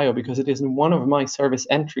api.bespinian.io because it is in one of my service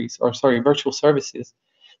entries, or sorry, virtual services.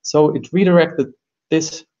 So it redirected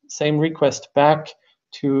this same request back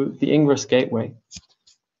to the ingress gateway.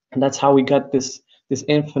 And that's how we got this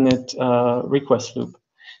infinite request loop.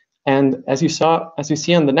 And as you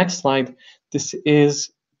see on the next slide, the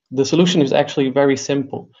solution is actually very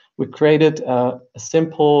simple. We created a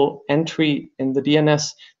simple entry in the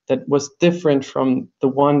DNS that was different from the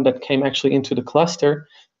one that came actually into the cluster.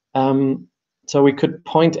 So we could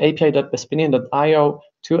point api.bespinian.io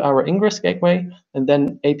to our ingress gateway, and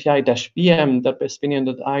then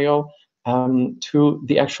api-bm.bespinian.io to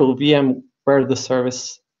the actual VM where the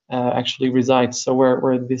service actually resides, so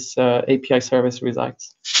where this API service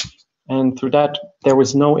resides. And through that, there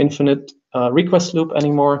was no infinite request loop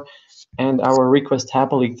anymore, and our request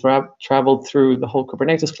happily traveled through the whole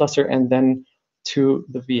Kubernetes cluster and then to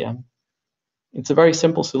the VM. It's a very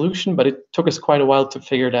simple solution, but it took us quite a while to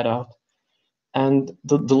figure that out. And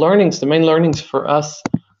the main learnings for us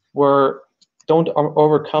were, don't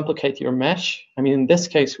overcomplicate your mesh. I mean, in this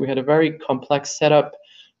case, we had a very complex setup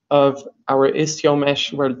of our Istio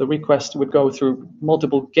mesh where the request would go through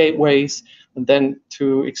multiple gateways and then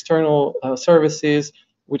to external services,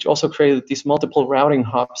 which also created these multiple routing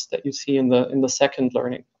hubs that you see in the second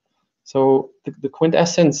learning. So the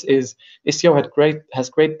quintessence is Istio has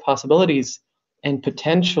great possibilities and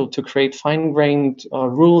potential to create fine-grained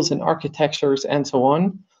rules and architectures and so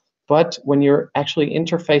on. But when you're actually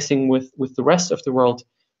interfacing with the rest of the world,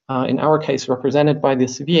 in our case represented by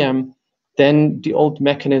this VM, then the old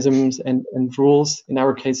mechanisms and rules, in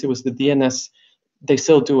our case it was the DNS, they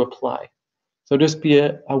still do apply. So just be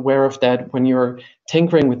aware of that when you're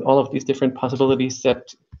tinkering with all of these different possibilities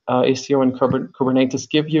that Istio and Kubernetes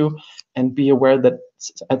give you, and be aware that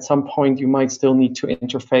at some point you might still need to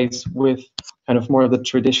interface with kind of more of the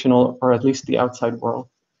traditional, or at least the outside world.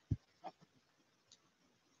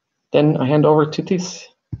 Then I hand over to Tis.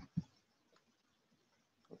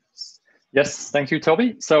 Yes, thank you,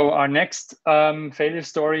 Toby. So our next failure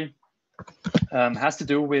story has to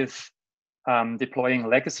do with deploying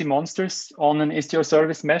legacy monsters on an Istio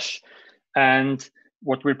service mesh. And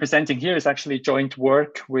what we're presenting here is actually joint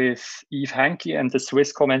work with Yves Hankey and the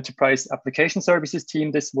Swisscom Enterprise Application Services team.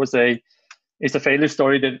 This was a failure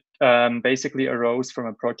story that basically arose from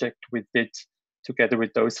a project we did together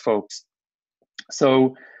with those folks.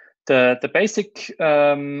 So the basic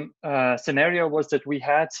scenario was that we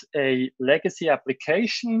had a legacy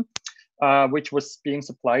application which was being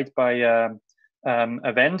supplied by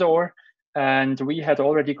a vendor, and we had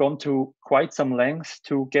already gone to quite some length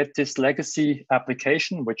to get this legacy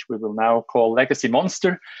application, which we will now call Legacy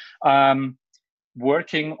Monster,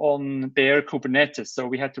 working on their Kubernetes. So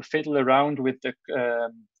we had to fiddle around with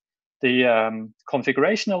the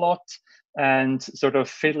configuration a lot and sort of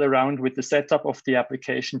fiddle around with the setup of the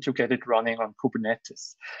application to get it running on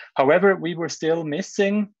Kubernetes. However, we were still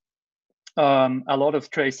missing a lot of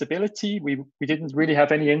traceability. We didn't really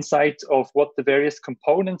have any insight of what the various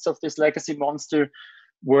components of this legacy monster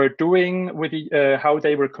were doing, with how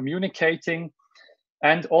they were communicating.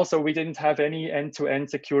 And also we didn't have any end-to-end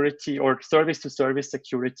security or service-to-service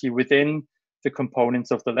security within the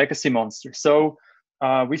components of the legacy monster. So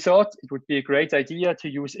we thought it would be a great idea to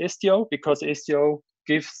use Istio, because Istio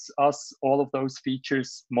gives us all of those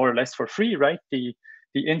features more or less for free, right? The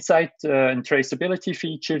insight and traceability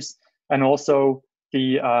features, and also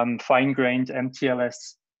the fine-grained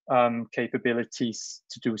MTLS capabilities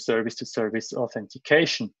to do service-to-service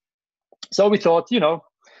authentication. So we thought, you know,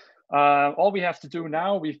 all we have to do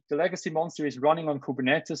now, the legacy monster is running on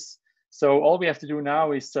Kubernetes. So all we have to do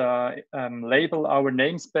now is label our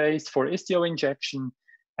namespace for Istio injection,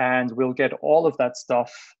 and we'll get all of that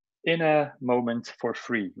stuff in a moment for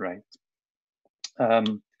free, right?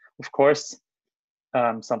 Of course,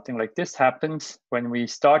 something like this happened when we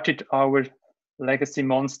started our legacy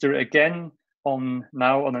monster again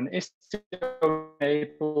now on an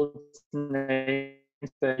Istio-enabled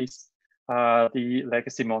namespace. The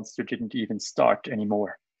legacy monster didn't even start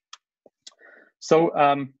anymore. So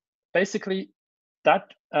basically,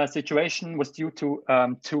 that situation was due to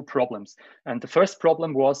two problems. And the first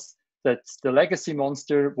problem was that the legacy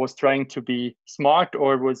monster was trying to be smart,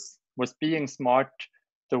 or was being smart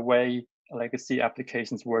the way legacy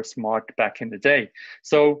applications were smart back in the day.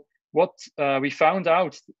 So what we found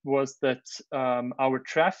out was that our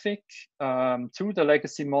traffic to the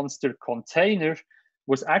legacy monster container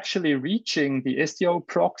was actually reaching the Istio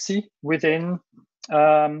proxy within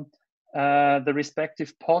the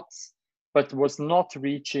respective pods, but was not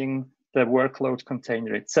reaching the workload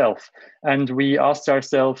container itself. And we asked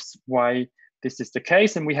ourselves why this is the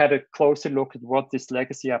case, and we had a closer look at what this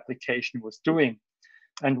legacy application was doing.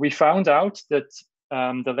 And we found out that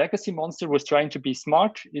the legacy monster was trying to be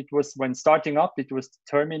smart. It was, when starting up, it was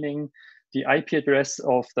determining the IP address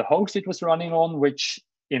of the host it was running on, which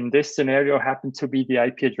in this scenario happened to be the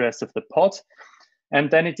IP address of the pod.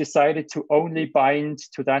 And then it decided to only bind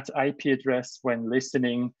to that IP address when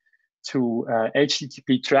listening to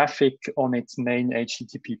HTTP traffic on its main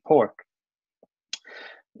HTTP port.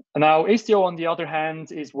 Now, Istio, on the other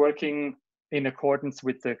hand, is working in accordance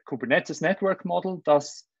with the Kubernetes network model.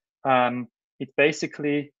 Thus, it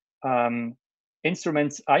basically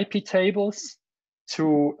instruments IP tables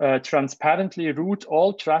to transparently route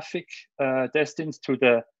all traffic destined to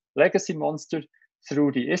the legacy monster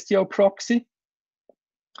through the Istio proxy.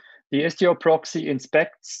 The Istio proxy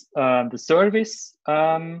inspects the service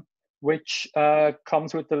which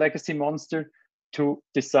comes with the legacy monster to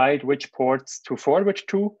decide which ports to forward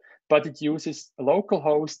to, but it uses a local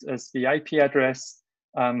host as the IP address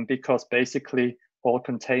because basically all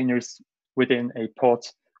containers within a pod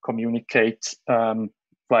communicate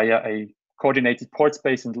via a coordinated port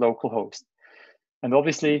space and local host. And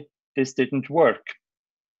obviously, this didn't work.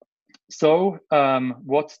 So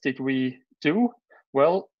what did we do?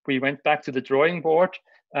 Well, we went back to the drawing board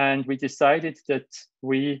and we decided that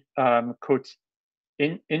we could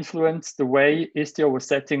influence the way Istio was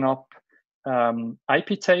setting up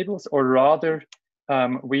IP tables, or rather,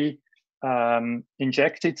 we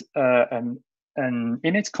injected an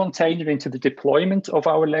init container into the deployment of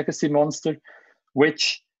our legacy monster,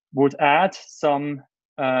 which would add some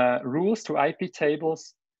rules to IP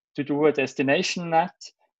tables to do a destination NAT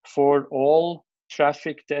for all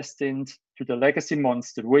traffic destined to the legacy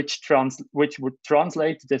monster, which would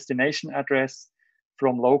translate the destination address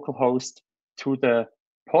from localhost to the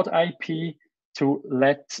pod IP to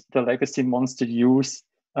let the legacy monster use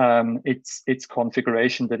its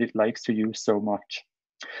configuration that it likes to use so much.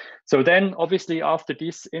 So then, obviously, after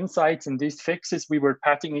these insights and these fixes, we were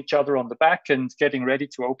patting each other on the back and getting ready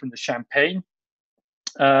to open the champagne.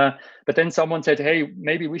 But then someone said, hey,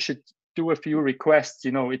 maybe we should do a few requests.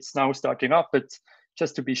 You know, it's now starting up, but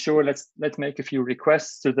just to be sure, let's make a few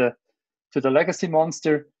requests to the legacy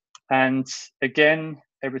monster. And again,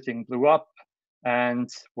 everything blew up. And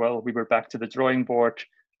well, we were back to the drawing board.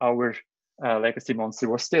 Our legacy monster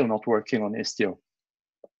was still not working on Istio.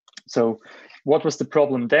 So what was the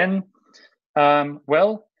problem then?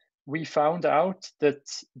 Well, we found out that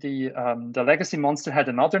the legacy monster had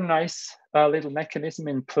another nice little mechanism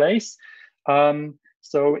in place.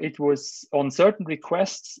 So it was, on certain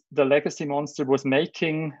requests, the legacy monster was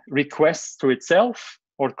making requests to itself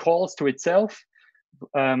or calls to itself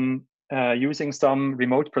using some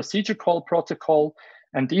remote procedure call protocol.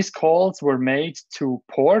 And these calls were made to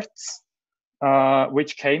ports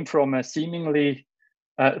which came from a seemingly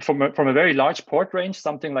from a very large port range,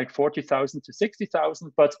 something like 40,000 to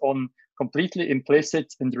 60,000, but on completely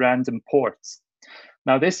implicit and random ports.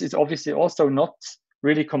 Now, this is obviously also not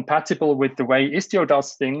really compatible with the way Istio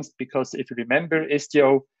does things, because if you remember,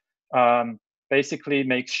 Istio basically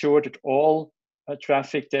makes sure that all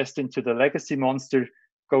traffic destined to the legacy monster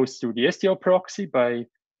goes through the Istio proxy by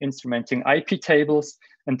instrumenting IP tables,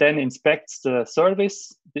 and then inspects the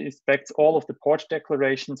service, inspects all of the port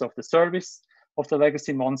declarations of the service of the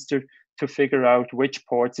legacy monster to figure out which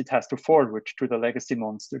ports it has to forward to the legacy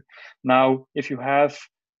monster. Now, if you have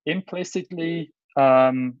implicitly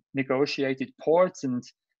negotiated ports and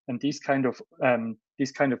these kind of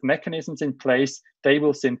mechanisms in place, they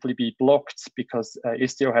will simply be blocked because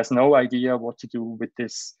Istio has no idea what to do with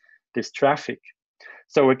this traffic.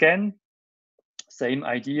 So again, same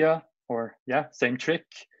idea, or yeah, same trick.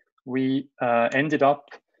 We ended up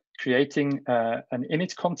creating an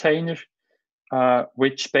init container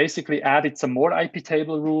which basically added some more IP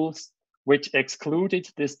table rules, which excluded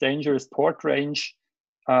this dangerous port range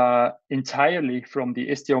entirely from the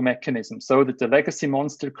Istio mechanism, so that the legacy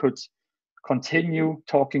monster could continue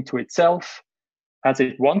talking to itself as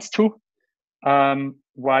it wants to,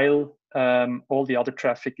 while all the other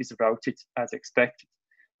traffic is routed as expected.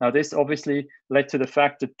 Now, this obviously led to the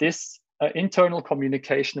fact that this internal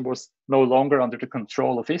communication was no longer under the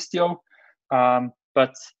control of Istio,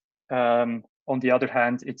 but on the other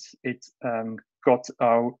hand, it got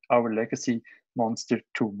our legacy monster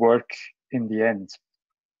to work in the end.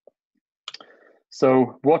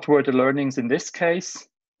 So what were the learnings in this case?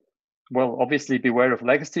 Well, obviously beware of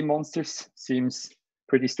legacy monsters, seems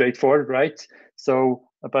pretty straightforward, right? So,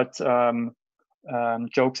 but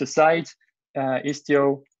jokes aside,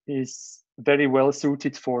 Istio is very well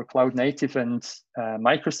suited for cloud native and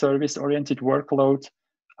microservice oriented workload.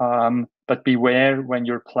 But beware when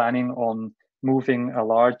you're planning on moving a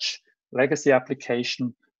large legacy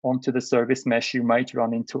application onto the service mesh, you might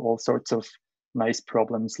run into all sorts of nice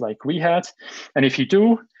problems like we had. And if you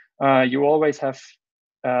do, you always have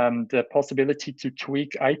the possibility to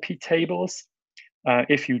tweak IP tables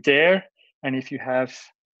if you dare, and if you have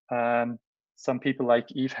some people like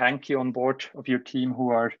Yves Hankey on board of your team who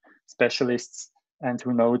are specialists and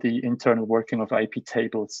who know the internal working of IP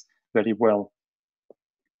tables very well.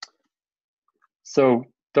 So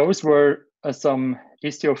those were some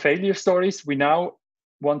Istio failure stories. We now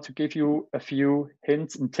want to give you a few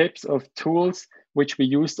hints and tips of tools which we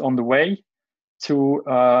used on the way to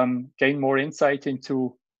gain more insight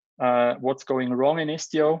into what's going wrong in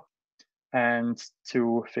Istio and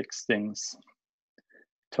to fix things.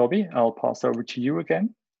 Tobi, I'll pass over to you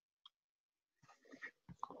again.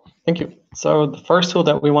 Thank you. So the first tool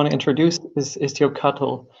that we want to introduce is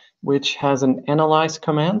istio-cutl, which has an analyze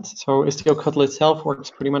command. So istio-cutl itself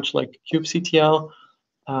works pretty much like kubectl.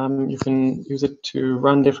 You can use it to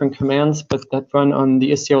run different commands, but that run on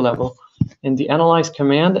the Istio level. And the analyze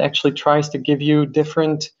command actually tries to give you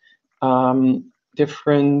different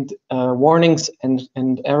warnings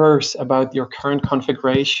and errors about your current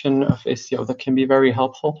configuration of Istio. That can be very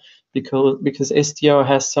helpful because Istio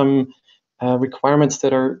has some requirements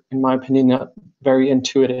that are, in my opinion, not very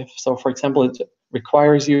intuitive. So, for example, it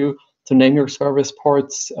requires you to name your service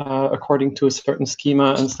ports according to a certain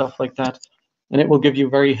schema and stuff like that. And it will give you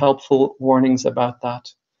very helpful warnings about that.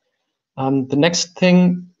 The next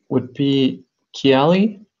thing would be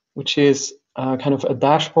Kiali, which is kind of a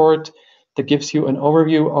dashboard that gives you an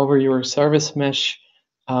overview over your service mesh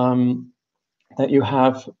that you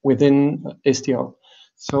have within Istio.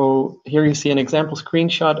 So here you see an example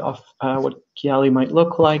screenshot of what Kiali might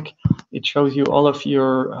look like. It shows you all of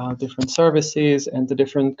your different services and the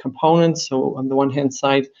different components. So on the one hand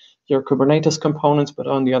side, your Kubernetes components, but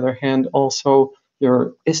on the other hand, also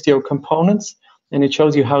your Istio components. And it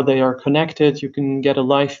shows you how they are connected. You can get a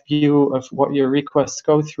live view of what your requests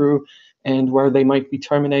go through and where they might be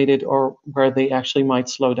terminated or where they actually might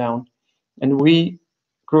slow down. And we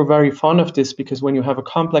grew very fond of this because when you have a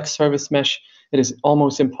complex service mesh, it is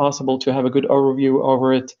almost impossible to have a good overview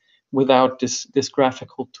over it without this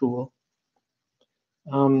graphical tool.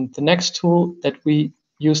 The next tool that we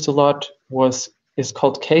used a lot is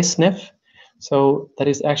called ksniff. So that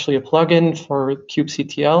is actually a plugin for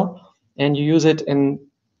kubectl, and you use it in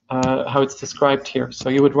how it's described here. So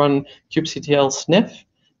you would run kubectl sniff,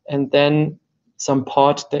 and then some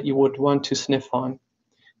pod that you would want to sniff on.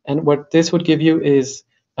 And what this would give you is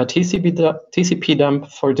a TCP dump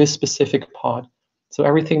for this specific pod. So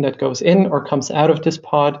everything that goes in or comes out of this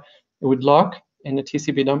pod, it would log in a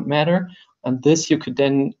TCP dump manner. And this you could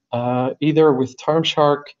then either with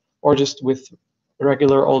Termshark or just with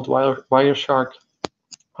regular old Wireshark,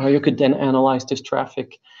 you could then analyze this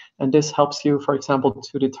traffic. And this helps you, for example,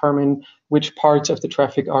 to determine which parts of the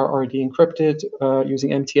traffic are already encrypted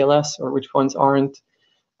using MTLS or which ones aren't.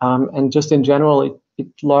 And just in general, it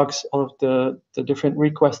logs all of the different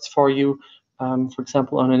requests for you, for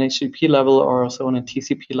example, on an HTTP level or also on a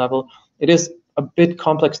TCP level. It is a bit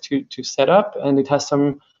complex to set up, and it has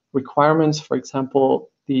some requirements. For example,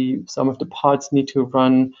 some of the pods need to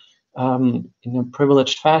run in a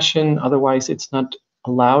privileged fashion. Otherwise, it's not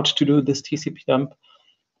allowed to do this TCP dump.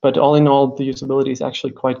 But all in all, the usability is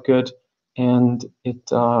actually quite good, and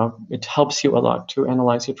it helps you a lot to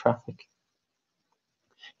analyze your traffic.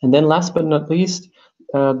 And then last but not least,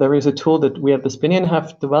 there is a tool that we at Bespinian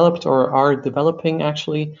have developed or are developing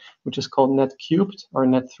actually, which is called Netcubed or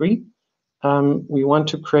Net3. We want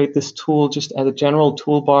to create this tool just as a general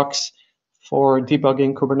toolbox for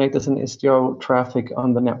debugging Kubernetes and Istio traffic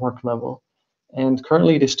on the network level. And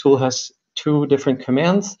currently this tool has two different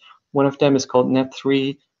commands. One of them is called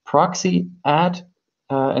Net3 proxy add,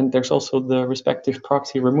 and there's also the respective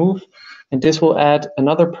proxy remove. And this will add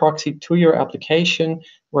another proxy to your application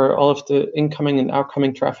where all of the incoming and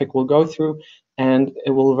outgoing traffic will go through, and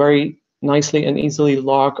it will very nicely and easily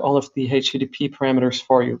log all of the HTTP parameters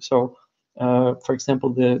for you. So, for example,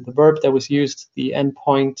 the verb that was used, the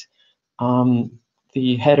endpoint,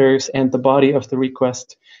 the headers, and the body of the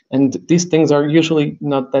request. And these things are usually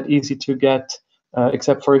not that easy to get,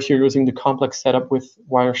 except for if you're using the complex setup with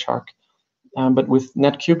Wireshark. But with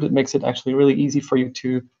Netcubed, it makes it actually really easy for you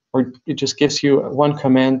to or it just gives you one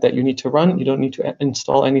command that you need to run. You don't need to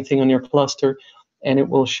install anything on your cluster, and it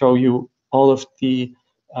will show you all of the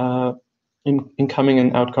incoming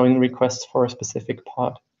and outgoing requests for a specific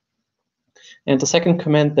pod. And the second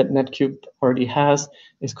command that Netcube already has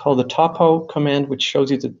is called the topo command, which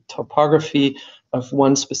shows you the topography of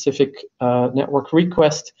one specific network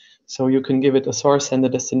request. So you can give it a source and a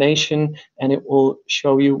destination, and it will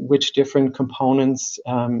show you which different components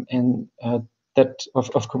that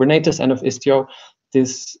of Kubernetes and of Istio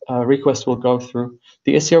this request will go through.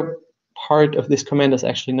 The Istio part of this command is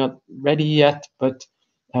actually not ready yet, but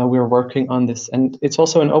we're working on this. And it's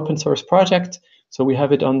also an open source project. So we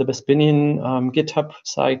have it on the Bespinian GitHub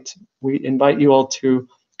site. We invite you all to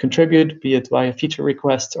contribute, be it via feature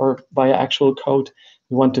requests or via actual code.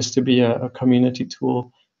 We want this to be a community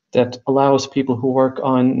tool that allows people who work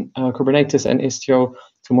on Kubernetes and Istio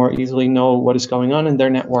to more easily know what is going on in their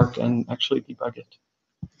network and actually debug it.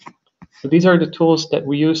 So these are the tools that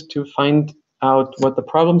we used to find out what the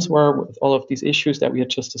problems were with all of these issues that we had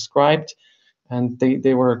just described, and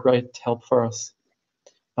they were a great help for us.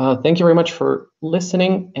 Thank you very much for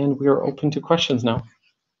listening, and we are open to questions now.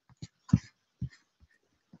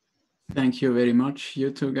 Thank you very much,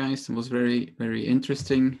 you two guys. It was very, very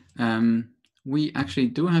interesting. We actually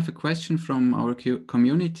do have a question from our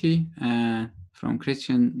community, from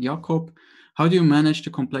Christian Jakob. How do you manage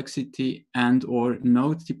the complexity and or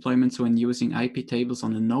node deployments when using IP tables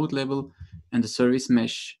on the node level and the service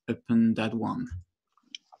mesh upon that one?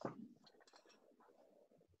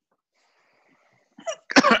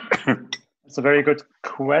 It's a very good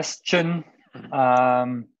question.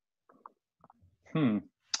 I'm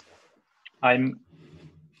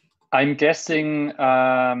guessing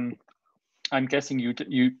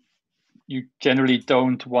you generally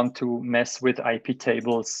don't want to mess with IP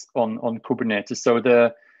tables on Kubernetes. So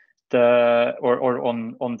on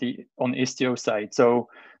Istio side. So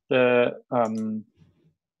the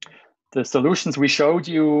solutions we showed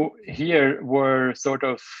you here were sort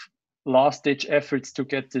of last-ditch efforts to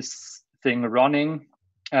get this thing running.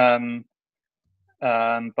 But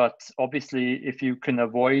obviously, if you can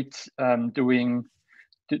avoid doing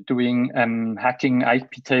hacking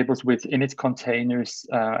IP tables with init containers,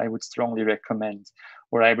 I would strongly recommend,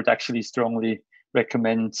 or I would actually strongly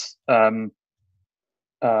recommend not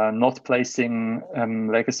placing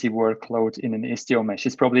legacy workload in an Istio mesh.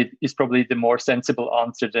 Is probably the more sensible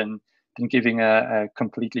answer than giving a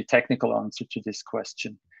completely technical answer to this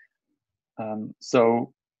question.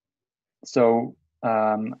 So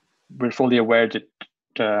we're fully aware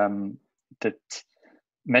that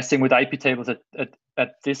messing with IP tables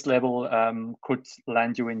at this level could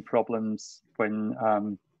land you in problems when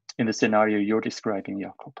in the scenario you're describing,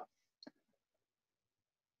 Jakob.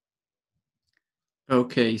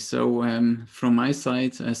 Okay, so from my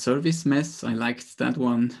side, a service mess, I liked that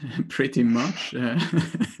one pretty much.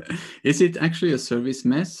 Is it actually a service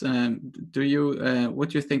mess? What do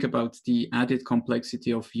you think about the added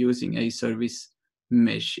complexity of using a service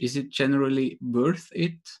mesh? Is it generally worth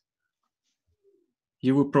it?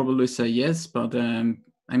 You would probably say yes, but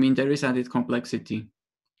I mean, there is added complexity.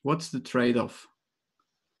 What's the trade-off?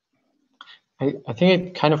 I think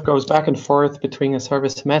it kind of goes back and forth between a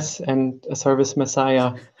service mess and a service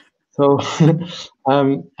messiah. So,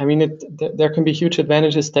 I mean, there can be huge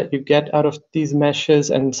advantages that you get out of these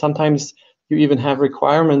meshes, and sometimes you even have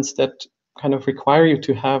requirements that kind of require you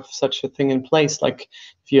to have such a thing in place. Like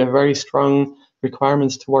if you have very strong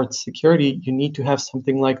requirements towards security, you need to have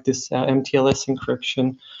something like this MTLS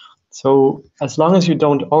encryption. So as long as you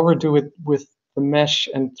don't overdo it with the mesh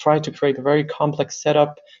and try to create a very complex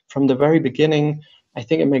setup from the very beginning, I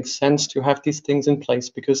think it makes sense to have these things in place,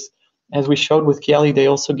 because as we showed with Kiali, they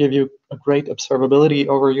also give you a great observability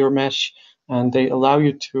over your mesh, and they allow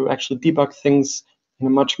you to actually debug things in a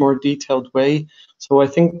much more detailed way. So I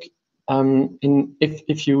think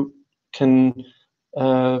if you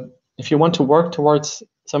want to work towards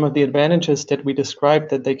some of the advantages that we described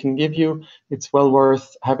that they can give you, it's well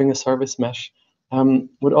worth having a service mesh.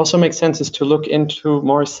 What also makes sense is to look into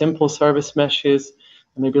more simple service meshes,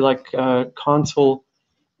 maybe like Consul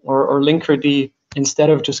or Linkerd, instead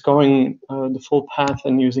of just going the full path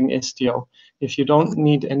and using Istio. If you don't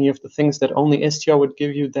need any of the things that only Istio would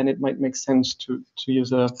give you, then it might make sense to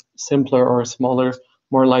use a simpler or a smaller,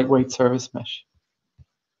 more lightweight service mesh.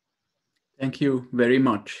 Thank you very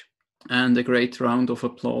much. And a great round of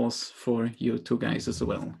applause for you two guys as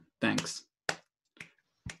well. Thanks.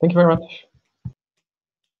 Thank you very much.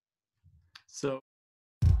 So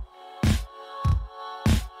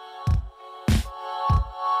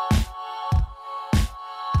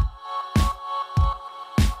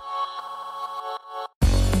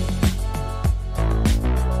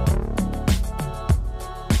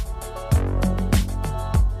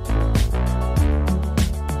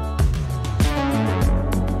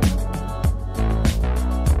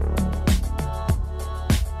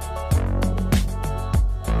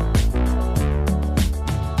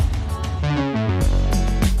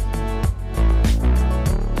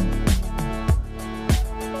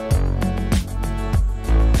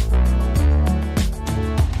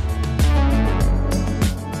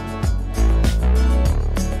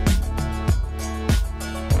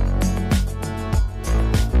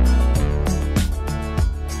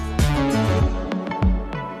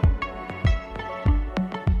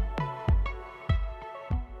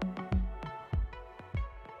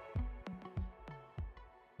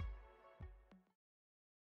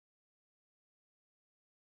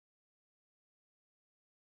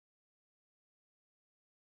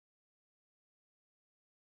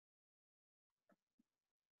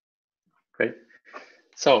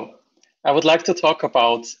So I would like to talk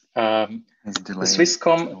about the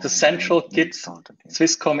Swisscom, the central Git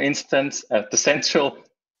Swisscom instance, the central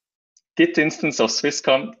Git instance of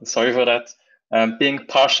Swisscom, sorry for that, being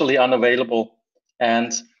partially unavailable.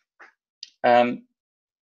 And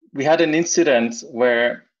we had an incident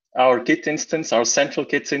where our Git instance, our central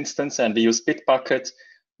Git instance, and we use Bitbucket,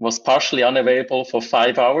 was partially unavailable for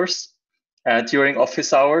 5 hours during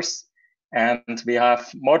office hours. And we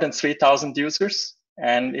have more than 3,000 users.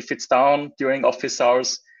 And if it's down during office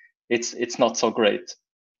hours, it's not so great.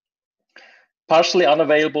 Partially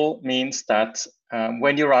unavailable means that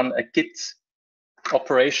when you run a Git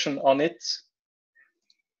operation on it,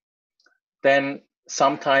 then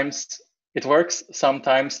sometimes it works,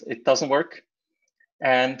 sometimes it doesn't work.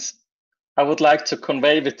 And I would like to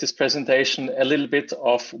convey with this presentation a little bit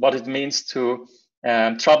of what it means to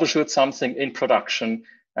troubleshoot something in production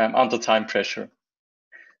under time pressure.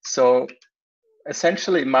 So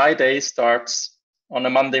essentially, my day starts on a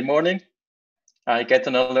Monday morning. I get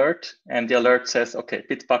an alert, and the alert says, okay,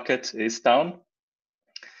 Bitbucket is down.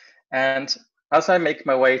 And as I make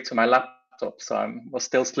my way to my laptop, so I was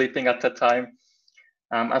still sleeping at that time,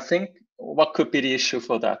 I think, what could be the issue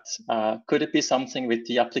for that? Could it be something with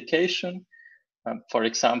the application? For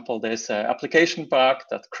example, there's an application bug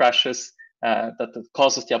that crashes, that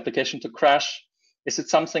causes the application to crash. Is it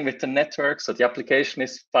something with the network? So the application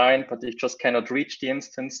is fine, but it just cannot reach the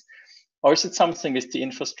instance. Or is it something with the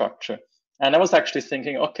infrastructure? And I was actually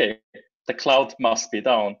thinking, okay, the cloud must be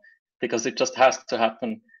down because it just has to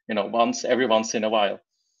happen, every once in a while.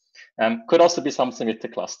 Could also be something with the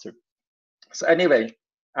cluster. So anyway,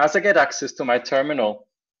 as I get access to my terminal,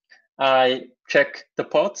 I check the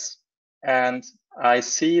pods and I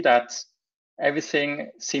see that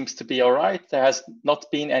everything seems to be all right. There has not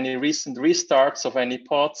been any recent restarts of any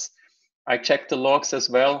pods. I check the logs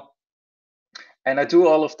as well. And I do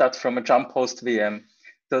all of that from a jump host VM.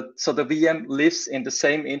 So the VM lives in the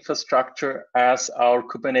same infrastructure as our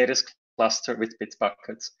Kubernetes cluster with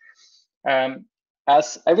Bitbucket.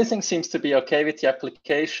 As everything seems to be okay with the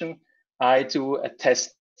application, I do a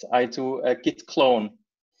test. I do a Git clone.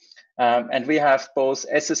 And we have both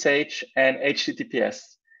SSH and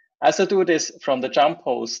HTTPS. As I do this from the jump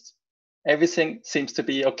host, everything seems to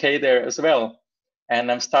be okay there as well.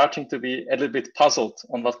 And I'm starting to be a little bit puzzled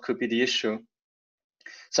on what could be the issue.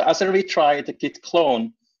 So as I retry the Git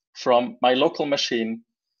clone from my local machine,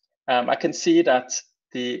 I can see that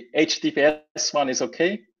the HTTPS one is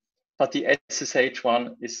okay, but the SSH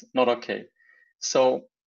one is not okay. So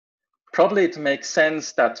probably it makes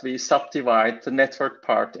sense that we subdivide the network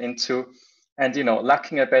part into, and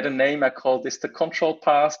lacking a better name, I call this the control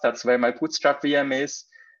path. That's where my Bootstrap VM is,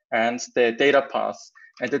 and the data path.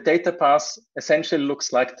 And the data path essentially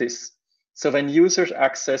looks like this. So when users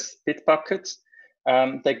access Bitbucket,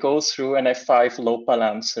 they go through an F5 load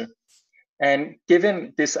balancer. And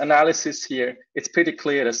given this analysis here, it's pretty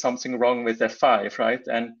clear there's something wrong with F5, right?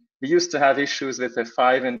 And we used to have issues with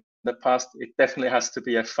F5 in the past. It definitely has to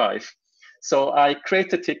be F5. So I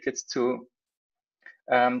create the tickets to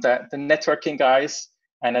the networking guys,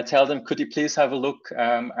 and I tell them, could you please have a look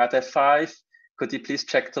at F5? Could you please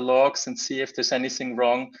check the logs and see if there's anything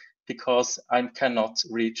wrong? Because I cannot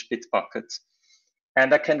reach Bitbucket.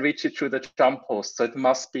 And I can reach it through the jump host. So it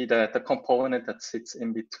must be the component that sits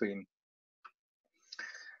in between.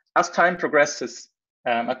 As time progresses,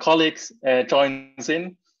 a colleague joins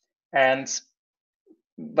in. And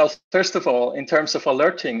well, first of all, in terms of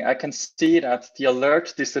alerting, I can see that the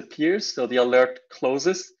alert disappears. So the alert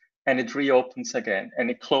closes and it reopens again,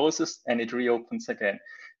 and it closes and it reopens again.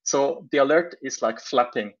 So the alert is like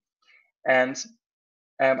flapping. And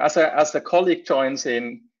as the colleague joins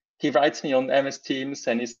in, he writes me on MS Teams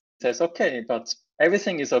and he says, okay, but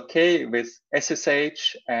everything is okay with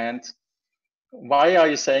SSH, and why are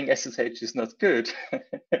you saying SSH is not good?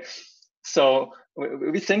 So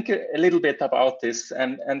we think a little bit about this,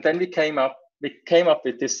 and then we came up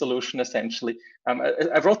with this solution essentially.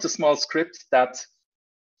 I wrote a small script that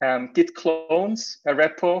Git clones a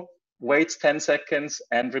repo, waits 10 seconds,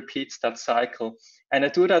 and repeats that cycle. And I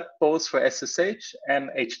do that both for SSH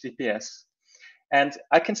and HTTPS. And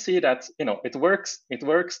I can see that it works, it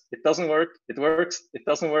doesn't work, it works, it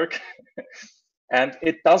doesn't work. And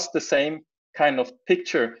it does the same kind of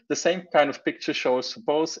picture. The same kind of picture shows for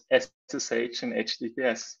both SSH and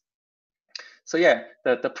HTTPS. So yeah,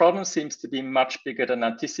 the problem seems to be much bigger than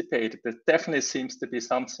anticipated. There definitely seems to be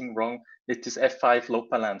something wrong with this F5 load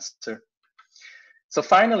balancer. So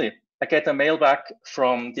finally, I get a mail back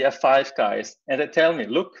from the F5 guys, and they tell me,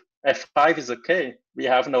 look, F5 is okay. We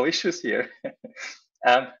have no issues here.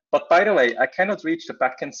 But by the way, I cannot reach the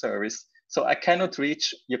backend service. so I cannot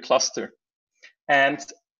reach your cluster. And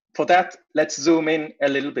for that, let's zoom in a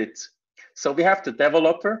little bit. So we have the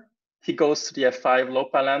developer. He goes to the F5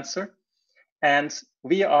 load balancer, and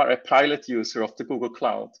we are a pilot user of the Google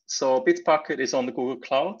Cloud. So Bitbucket is on the Google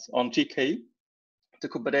Cloud, on GKE, the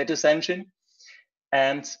Kubernetes engine.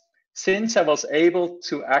 And since I was able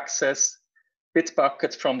to access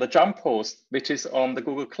Bitbucket from the jump host, which is on the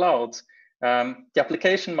Google Cloud, the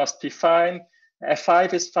application must be fine.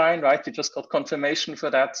 F5 is fine, right? We just got confirmation for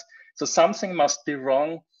that. So something must be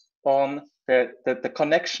wrong on the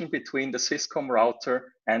connection between the Swisscom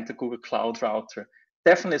router and the Google Cloud router.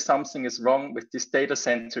 Definitely something is wrong with this data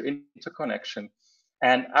center interconnection.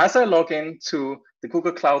 And as I log into the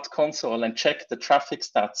Google Cloud console and check the traffic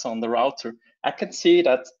stats on the router, I can see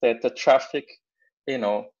that the traffic,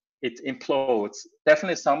 it implodes.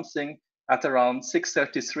 Definitely something at around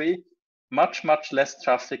 633, much less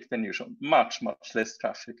traffic than usual, much less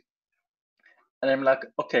traffic. And I'm like,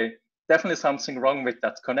 okay, definitely something wrong with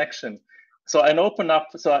that connection. So I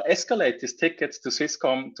escalate these tickets to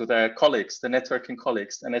Swisscom, to their colleagues, the networking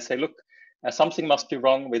colleagues, and I say, look, something must be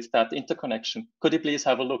wrong with that interconnection. Could you please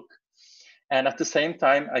have a look? And at the same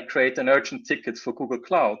time, I create an urgent ticket for Google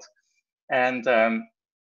Cloud, and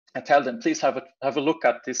I tell them, please have a look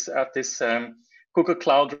at this Google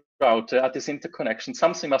Cloud router, at this interconnection.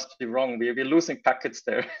 Something must be wrong. We're losing packets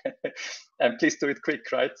there, and please do it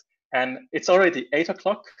quick, right? And it's already 8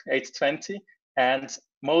 o'clock, 8:20, and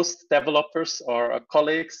most developers or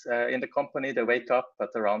colleagues in the company, they wake up at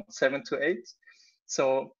around 7 to 8.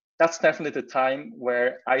 So that's definitely the time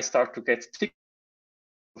where I start to get tickets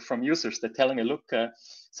from users. They're telling me, look,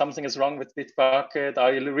 something is wrong with Bitbucket.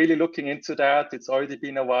 Are you really looking into that? It's already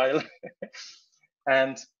been a while.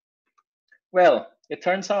 And well, it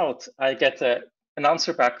turns out I get an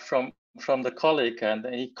answer back from the colleague, and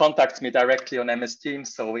he contacts me directly on MS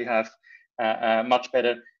Teams. So we have a much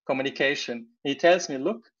better communication. He tells me,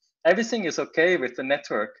 look, everything is okay with the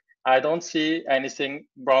network. I don't see anything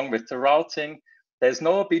wrong with the routing. There's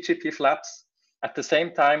no BGP flaps. At the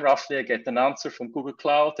same time, roughly, I get an answer from Google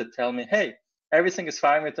Cloud that tell me, hey, everything is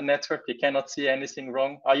fine with the network. You cannot see anything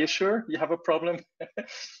wrong. Are you sure you have a problem?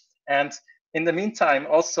 And in the meantime,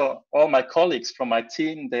 also, all my colleagues from my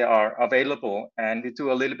team, they are available, and we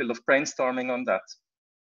do a little bit of brainstorming on that.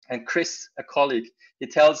 And Chris, a colleague, he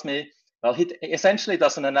tells me, well, he essentially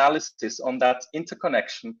does an analysis on that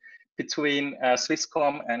interconnection between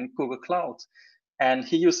Swisscom and Google Cloud. And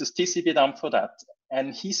he uses TCP dump for that.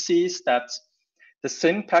 And he sees that the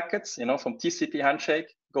SYN packets, from TCP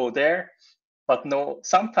handshake go there, but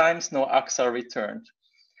sometimes no ACKs are returned.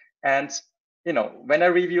 And, when I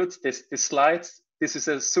reviewed this slide, this is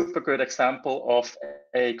a super good example of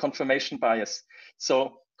a confirmation bias.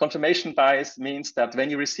 So confirmation bias means that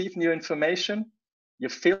when you receive new information, you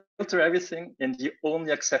filter everything and you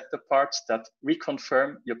only accept the parts that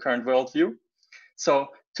reconfirm your current worldview. So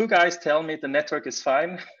 2 guys tell me the network is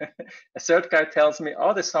fine. A third guy tells me,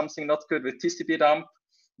 oh, there's something not good with TCP dump,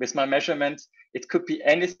 with my measurement. It could be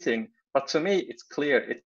anything, but to me, it's clear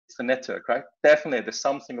it's the network, right? Definitely, there's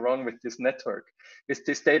something wrong with this network, with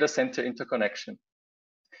this data center interconnection.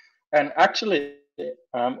 And actually,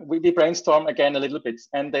 we brainstorm again a little bit,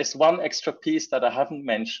 and there's one extra piece that I haven't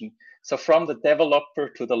mentioned. So from the developer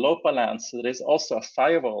to the load balancer, there is also a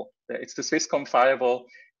firewall. It's the Swisscom firewall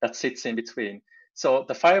that sits in between. So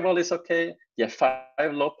the firewall is okay, the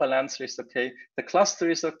F5 load balancer is okay, the cluster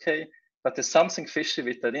is okay, but there's something fishy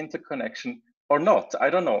with that interconnection or not. I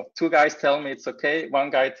don't know. 2 guys tell me it's okay. 1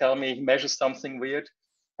 guy tell me he measures something weird.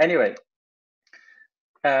 Anyway,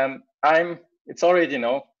 it's already,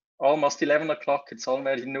 almost 11 o'clock. It's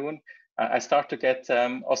already noon. I start to get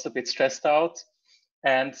also a bit stressed out,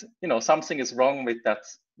 and something is wrong with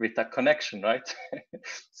that connection, right?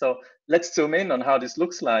 So let's zoom in on how this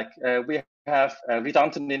looks like. We have a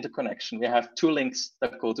redundant interconnection. We have 2 links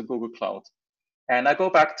that go to Google Cloud. And I go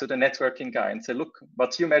back to the networking guy and say, look,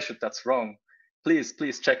 what you measured, that's wrong. Please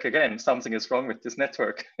check again. Something is wrong with this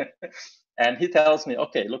network. And he tells me,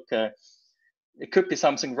 okay, look, it could be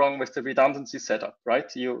something wrong with the redundancy setup,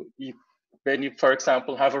 right? When you, for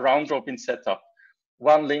example, have a round robin setup,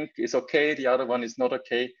 one link is okay, the other one is not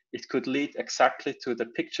okay. It could lead exactly to the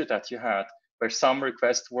picture that you had, where some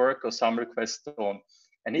requests work or some requests don't.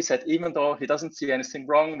 And he said, even though he doesn't see anything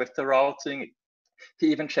wrong with the routing, he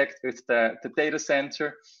even checked with the data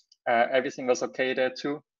center, everything was okay there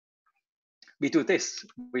too. We do this,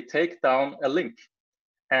 we take down a link.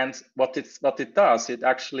 And what it does, it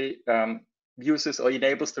actually uses or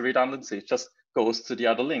enables the redundancy. It just goes to the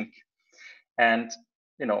other link. And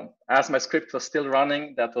as my script was still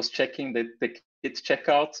running, that was checking the Git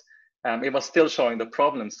checkout, it was still showing the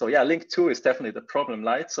problem. So yeah, link 2 is definitely the problem,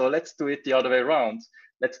 right? So let's do it the other way around.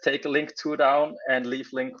 Let's take link 2 down and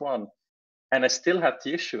leave link 1. And I still had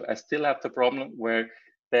the issue. I still had the problem where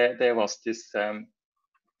there was this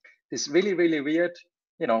this really, really weird,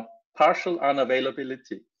 partial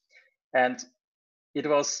unavailability. And it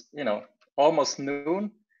was, almost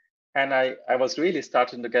noon. And I was really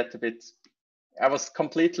starting to get a bit, I was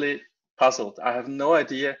completely puzzled. I have no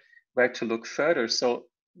idea where to look further. So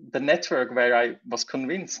the network where I was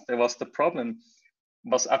convinced there was the problem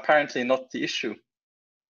was apparently not the issue.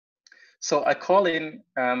 So I call in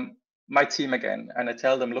my team again and I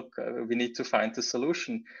tell them, look, we need to find the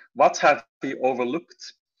solution. What have we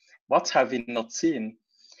overlooked? What have we not seen?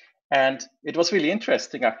 And it was really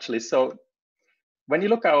interesting, actually. So when you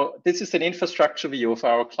look out, this is an infrastructure view of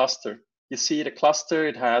our cluster. You see the cluster,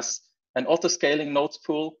 it has an auto-scaling node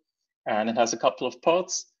pool, and it has a couple of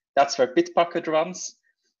pods. That's where Bitbucket runs.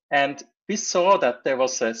 And we saw that there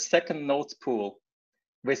was a second node pool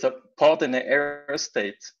with a pod in an error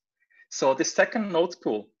state. So the second node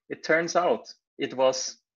pool, it turns out it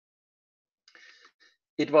was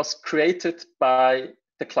created by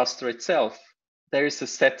the cluster itself. There is a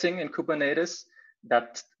setting in Kubernetes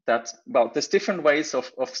that well, there's different ways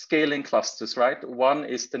of scaling clusters, right? One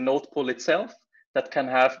is the node pool itself that can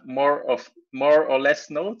have more or less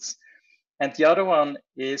nodes. And the other one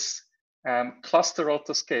is cluster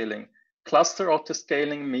auto-scaling. Cluster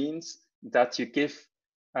auto-scaling means that you give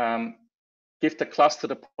the cluster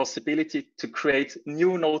the possibility to create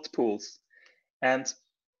new node pools. And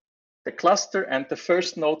the cluster and the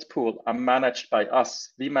first node pool are managed by us.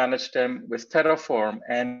 We manage them with Terraform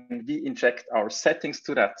and we inject our settings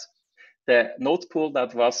to that. The node pool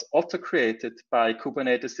that was auto-created by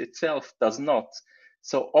Kubernetes itself does not.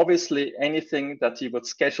 So obviously anything that you would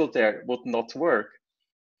schedule there would not work.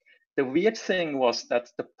 The weird thing was that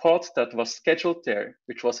the pod that was scheduled there,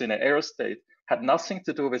 which was in an error state, had nothing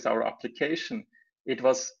to do with our application. It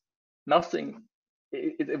was nothing.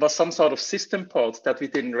 It was some sort of system pod that we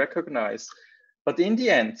didn't recognize. But in the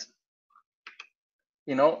end,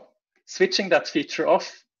 switching that feature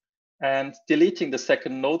off and deleting the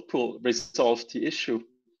second node pool resolved the issue.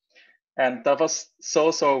 And that was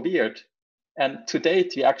so weird. And to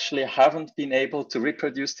date, we actually haven't been able to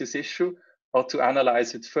reproduce this issue or to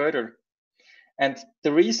analyze it further. And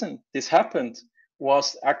the reason this happened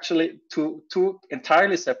was actually two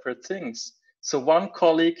entirely separate things. So one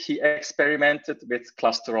colleague, he experimented with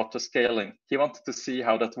cluster auto-scaling. He wanted to see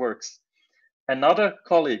how that works. Another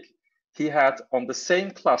colleague, he had on the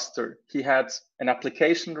same cluster, he had an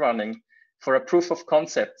application running for a proof of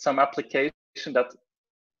concept, some application that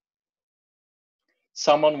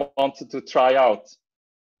someone wanted to try out.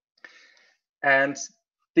 And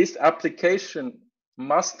this application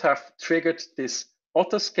must have triggered this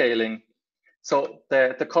auto-scaling. So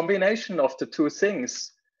the combination of the two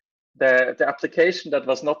things, the application that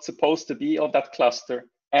was not supposed to be on that cluster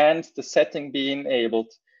and the setting being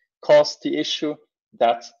enabled, caused the issue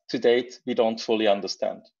that to date we don't fully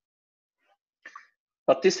understand.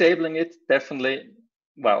 But disabling it definitely,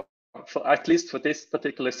 well, at least for this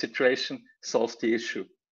particular situation, solved the issue.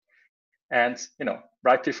 And,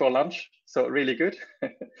 right before lunch, so really good.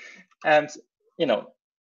 And,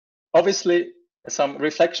 obviously some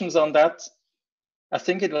reflections on that. I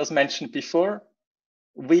think it was mentioned before,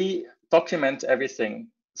 we document everything.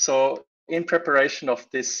 So in preparation of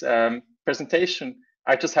this presentation,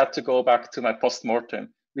 I just had to go back to my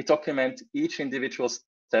postmortem. We document each individual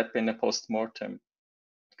step in a postmortem.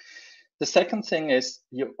 The second thing is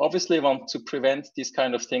you obviously want to prevent these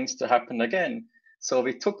kind of things to happen again. So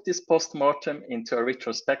we took this postmortem into a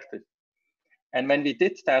retrospective. And when we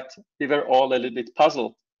did that, we were all a little bit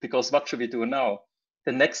puzzled because what should we do now?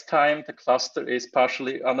 The next time the cluster is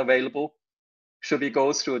partially unavailable, should we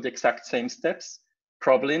go through the exact same steps?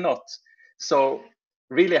 Probably not. So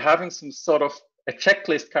really having some sort of a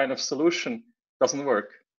checklist kind of solution doesn't work.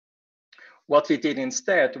 What we did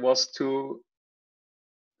instead was to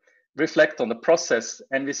reflect on the process.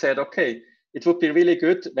 And we said, okay, it would be really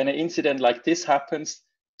good when an incident like this happens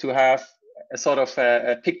to have a sort of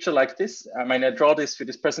a picture like this. I mean, I draw this for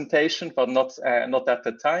this presentation, but not at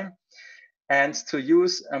the time. And to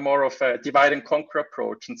use a more of a divide and conquer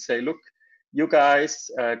approach and say, look, you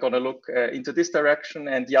guys are going to look into this direction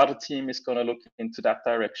and the other team is going to look into that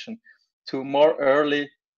direction to more early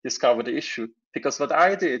discover the issue. Because what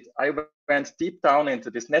I did, I went deep down into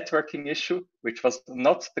this networking issue, which was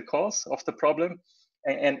not the cause of the problem,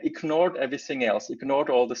 and ignored everything else, ignored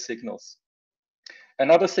all the signals.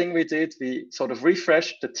 Another thing we did, we sort of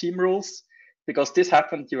refreshed the team rules because this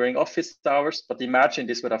happened during office hours, but imagine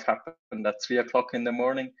this would have happened at 3 o'clock in the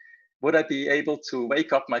morning. would I be able to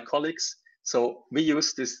wake up my colleagues? So we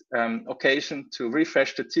used this occasion to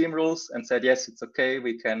refresh the team rules and said, yes, it's okay.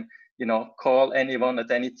 We can, call anyone at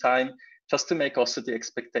any time, just to make also the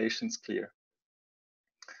expectations clear.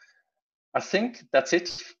 I think that's it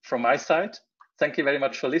from my side. Thank you very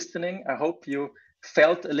much for listening. I hope you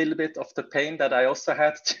felt a little bit of the pain that I also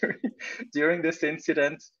had during this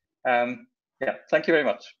incident. Yeah, thank you very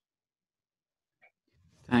much.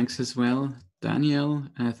 Thanks as well, Daniel.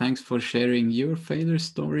 Thanks for sharing your failure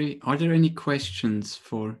story. Are there any questions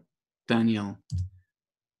for Daniel?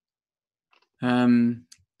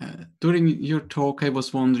 During your talk, I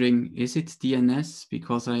was wondering, is it DNS?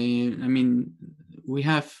 Because I mean, we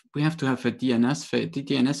have to have a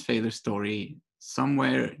DNS failure story.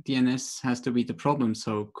 Somewhere DNS has to be the problem.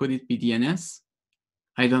 So could it be DNS?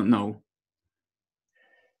 I don't know.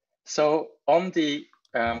 So on the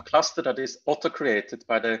cluster that is auto-created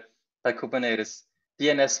by Kubernetes,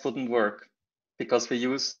 DNS wouldn't work because we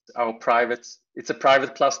use our private, it's a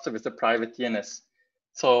private cluster with a private DNS.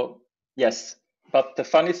 So yes, but the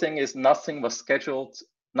funny thing is nothing was scheduled,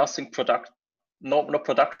 no production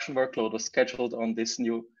workload was scheduled on this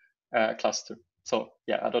new cluster. So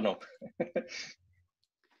yeah, I don't know.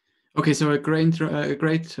 Okay, so a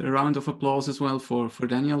great round of applause as well for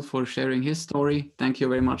Daniel for sharing his story. Thank you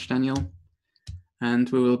very much, Daniel. And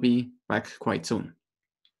we will be back quite soon.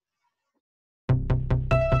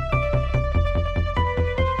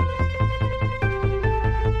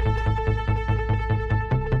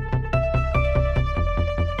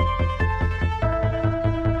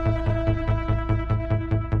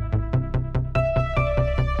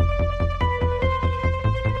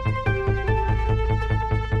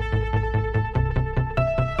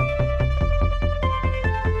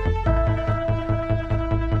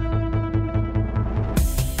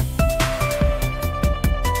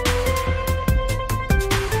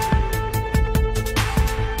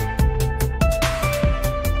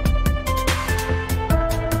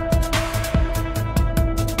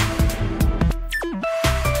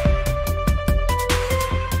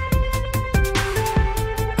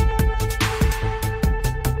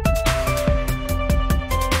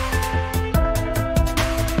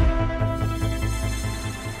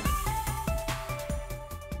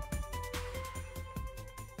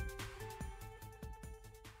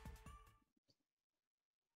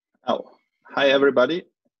 Hi, everybody.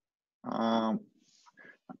 I'm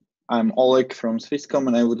Oleg from Swisscom,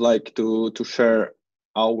 and I would like to share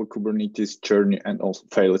our Kubernetes journey and also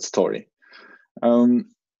failed story.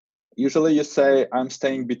 Usually you say, I'm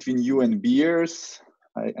staying between you and beers.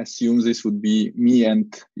 I assume this would be me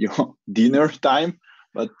and your dinner time,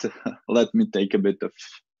 but let me take a bit of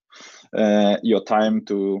your time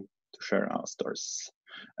to share our stories.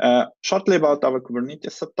 Shortly about our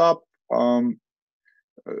Kubernetes setup.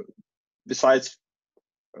 Besides,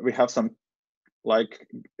 we have some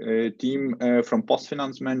team from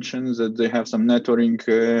PostFinance mentions that they have some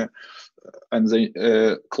networking and they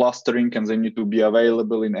clustering, and they need to be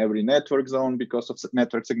available in every network zone because of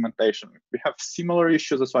network segmentation. We have similar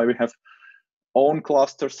issues. That's why we have own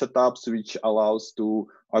cluster setups, which allows to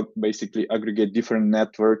basically aggregate different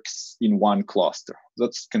networks in one cluster.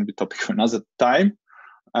 That can be topic for another time.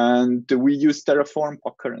 And we use Terraform,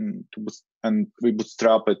 Packer, and we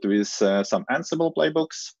bootstrap it with some Ansible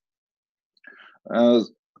playbooks.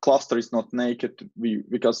 Cluster is not naked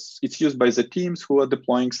because it's used by the teams who are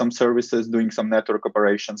deploying some services, doing some network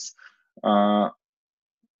operations, and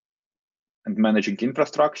managing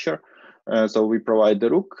infrastructure. So we provide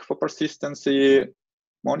the rook for persistency,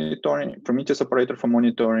 monitoring, Prometheus operator for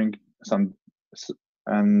monitoring,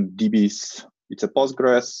 and DBs. It's a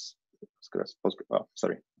Postgres. Oh,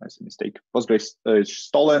 sorry, that's a mistake. Postgres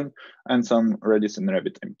stolen, and some Redis and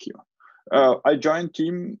RabbitMQ. I joined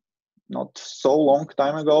team not so long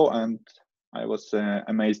time ago, and I was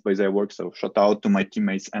amazed by their work. So shout out to my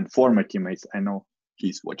teammates and former teammates. I know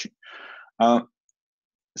he's watching.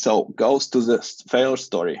 So goes to the fail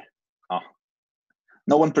story.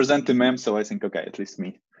 No one presented mem, so I think, okay, at least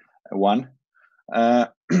me. One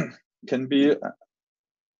can be.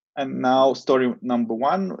 And now story number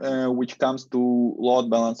one, which comes to load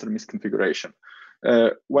balancer misconfiguration.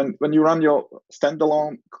 When you run your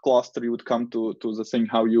standalone cluster, you would come to the thing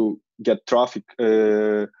how you get traffic,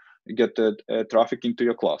 traffic into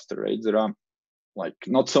your cluster, right? There are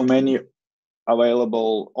not so many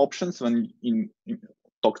available options when you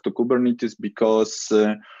talk to Kubernetes because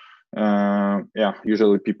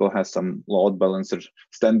usually people have some load balancer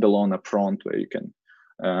standalone upfront where you can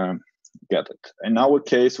get it. In our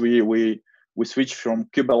case, we switched from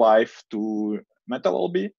KubeLife to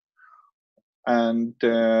MetalLB. and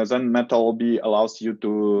then MetaLB allows you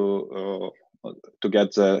to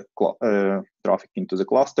get the traffic into the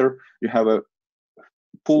cluster. You have a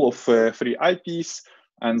pool of 3 IPs,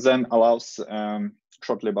 and then allows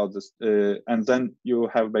shortly about this, and then you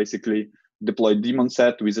have basically deployed daemon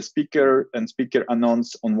set with a speaker, and speaker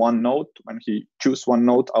announce on one node when he choose one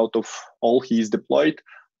node out of all he is deployed,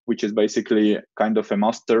 which is basically kind of a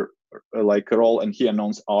master like role, and he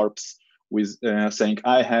announce ARPs with saying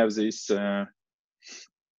I have this IP.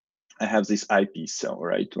 So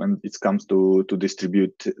right when it comes to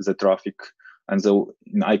distribute the traffic, and so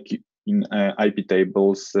in IP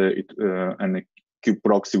tables, and a kube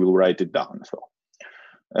proxy will write it down as well.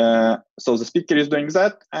 So the speaker is doing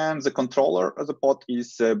that, and the controller of the pod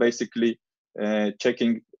is basically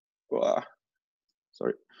checking.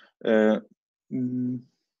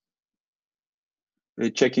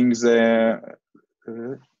 Checking the.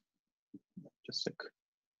 Just a sec.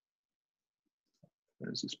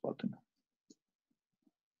 Where is this button?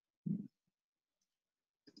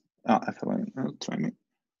 F11. Try me.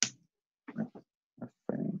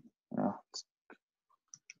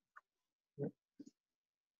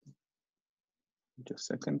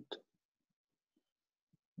 Just a second.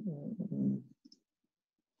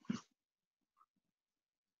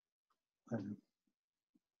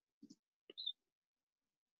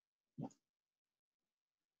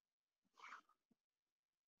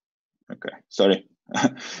 Okay, sorry.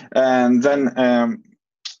 And then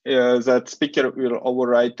that speaker will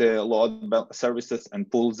override the load services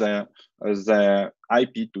and pull the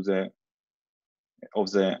IP to the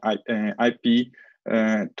IP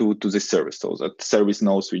to the service, so that service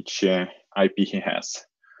knows which IP he has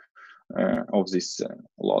of this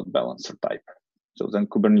load balancer type. So then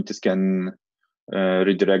Kubernetes can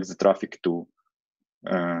redirect the traffic to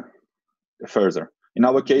further. In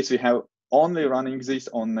our case, we have only running this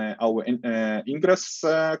on our ingress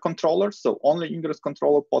controller. So only ingress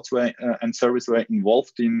controller pods were, and service were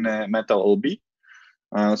involved in MetaLB.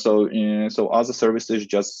 So other services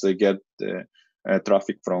just get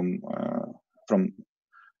traffic from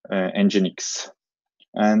Nginx.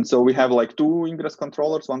 And so we have like 2 ingress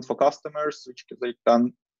controllers, one for customers, which they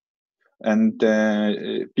can, and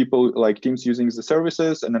people like teams using the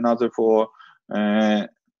services, and another for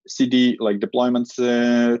CD like deployments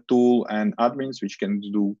tool and admins, which can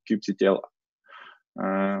do kubectl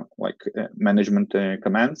management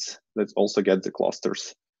commands that also get the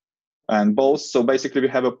clusters. And both, so basically we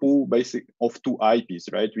have a pool of 2 IPs,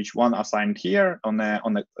 right? Which one assigned here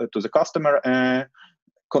to the customer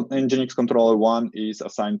Nginx controller, one is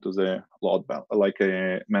assigned to the load like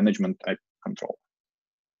a management IP control.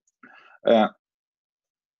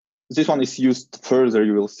 This one is used further.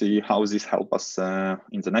 You will see how this helps us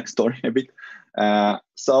in the next story a bit.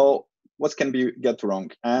 So what can be get wrong?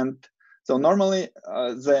 And so normally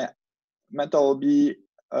the MetaLB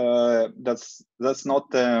that's not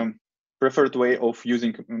preferred way of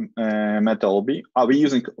using MetaLB. We're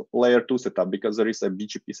using layer 2 setup because there is a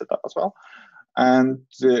BGP setup as well. And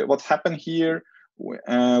what happened here,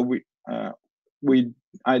 I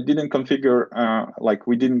didn't configure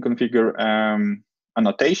we didn't configure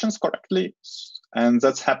annotations correctly, and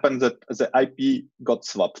that's happened that the IP got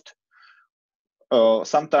swapped.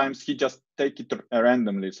 Sometimes he just take it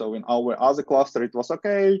randomly. So in our other cluster, it was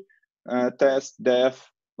okay, test, dev.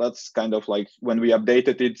 That's kind of like when we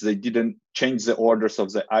updated it, they didn't change the orders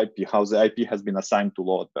of the IP, how the IP has been assigned to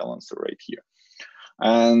load balancer right here.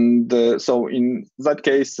 And so in that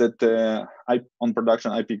case, that on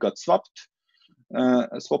production IP got swapped, and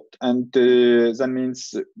that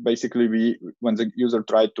means basically when the user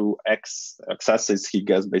tried to access it, he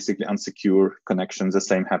gets basically unsecure connection. The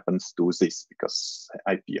same happens to this because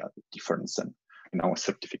IP are different than in our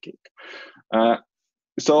certificate.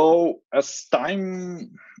 So as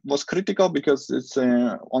time was critical because it's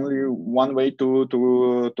only one way to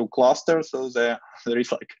cluster, so there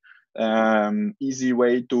is like easy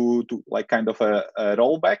way to like kind of a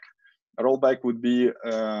rollback. A rollback would be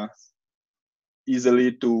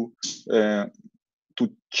easily to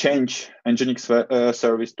change Nginx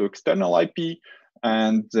service to external IP,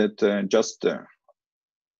 and that just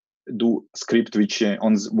do script which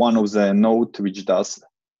on one of the node which does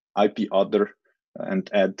IP other and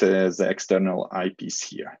add the external IPs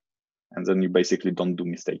here. And then you basically don't do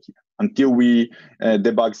mistake here. Until we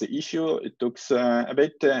debug the issue, it took a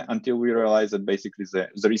bit until we realized that basically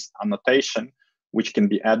there is annotation which can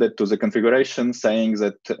be added to the configuration saying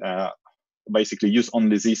that basically use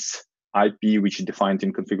only this IP which is defined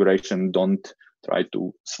in configuration, don't try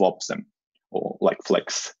to swap them or like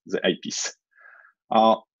flex the IPs.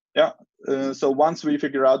 so once we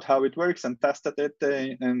figure out how it works and tested it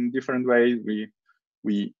in different ways,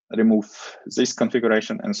 we remove this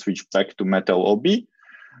configuration and switch back to metal OB,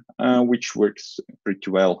 which works pretty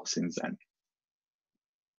well since then.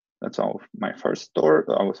 That's our first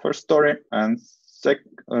story. And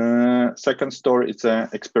second story is an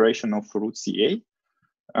expiration of root CA.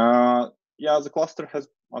 Yeah, the cluster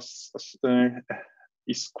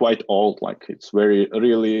is quite old. Like it's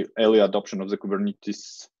really early adoption of the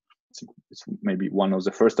Kubernetes. It's maybe one of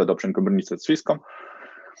the first adoption Kubernetes at Swisscom.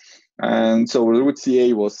 And so root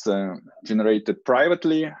CA was generated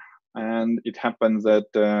privately, and it happens that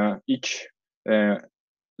each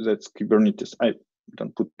that's Kubernetes. I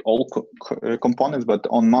don't put all components, but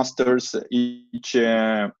on masters, each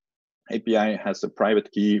API has a private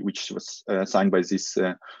key, which was signed by this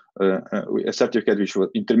a certificate, which was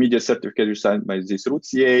intermediate certificate, which was signed by this root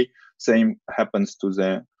CA. Same happens to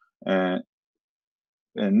the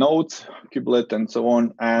nodes, kubelet, and so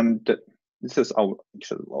on. And this is our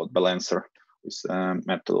load balancer with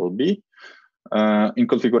metal B in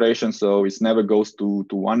configuration. So it never goes to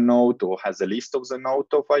one node or has a list of the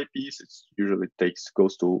node of IPs. It usually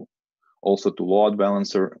goes to also to load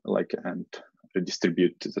balancer, and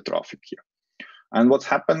redistribute the traffic here. And what's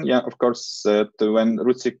happened? Yeah, of course, when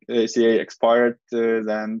root CA expired,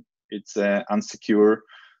 then it's unsecure,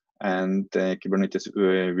 and Kubernetes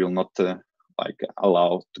will not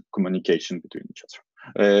allow communication between each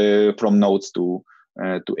other from nodes to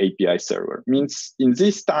API server. Means in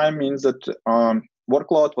this time means that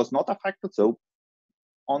workload was not affected, so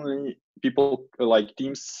only people like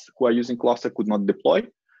teams who are using cluster could not deploy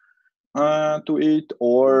to it,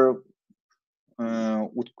 or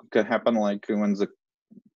what can happen when the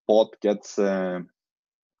pod gets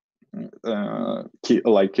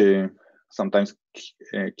sometimes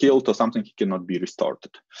killed or something, he cannot be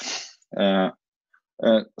restarted.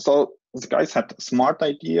 So the guys had a smart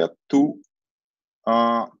idea to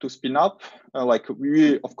spin up.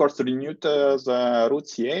 We of course renewed the root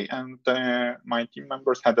CA, and my team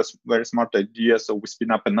members had a very smart idea. So we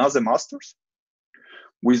spin up another masters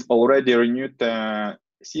with already renewed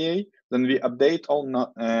CA. Then we update all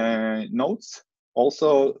nodes.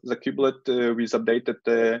 Also the kubelet with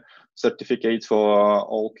updated certificates for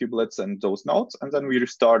all kubelets and those nodes. And then we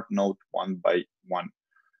restart node one by one.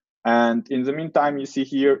 And in the meantime, you see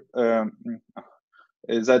here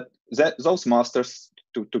is that those masters,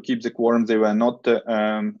 to keep the quorum, they were not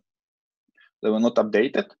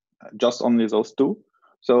updated, just only those two.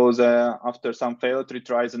 So after some failed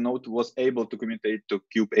retries, the node was able to communicate to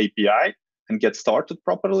Kube API and get started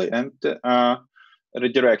properly and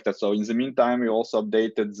redirected. So in the meantime, we also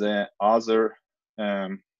updated the other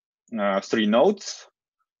 3 nodes.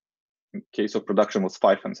 In case of production was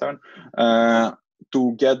 5 and 7.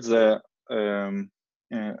 To get the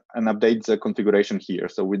and update the configuration here,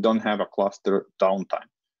 so we don't have a cluster downtime.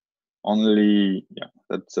 Only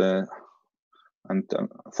that's and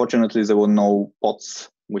fortunately there were no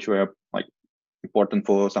pods which were important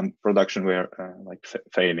for some production were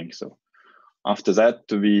failing. So after that,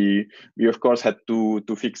 we of course had to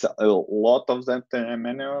fix a lot of that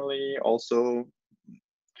manually, also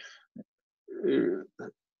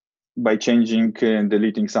by changing and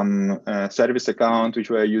deleting some service account which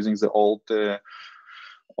were using the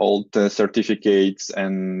old certificates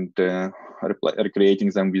and recreating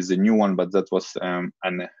them with the new one, but that was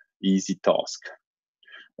an easy task.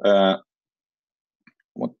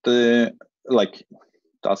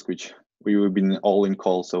 Task which we have been all in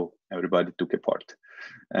call, so everybody took a part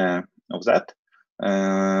of that.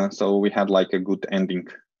 So we had a good ending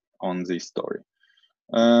on this story.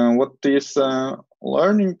 What is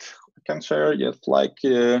learning I can share? Yes,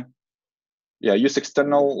 use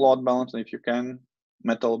external load balancer if you can.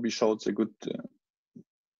 Metal B shows a good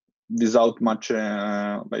without much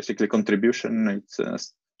basically contribution. It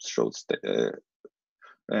shows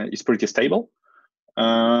it's pretty stable.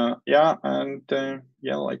 If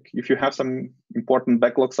you have some important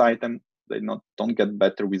backlogs item, they don't get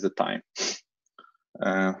better with the time.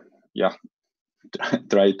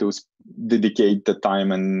 Try to dedicate the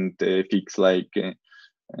time and fix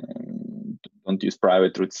don't use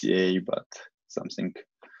private root CA, but something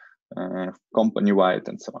company-wide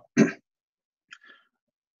and so on.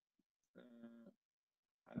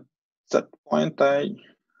 At that point, I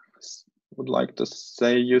would like to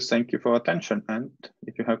say thank you for attention, and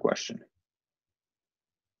if you have a question.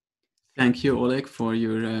 Thank you, Oleg, for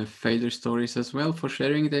your failure stories as well, for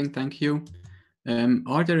sharing them. Thank you.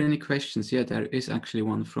 Are there any questions? Yeah, there is actually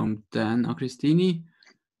one from Dan Agristini.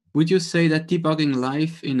 Would you say that debugging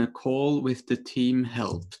live in a call with the team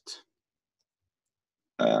helped?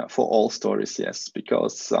 for all stories, yes,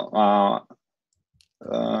 because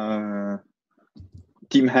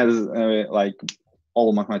team has like all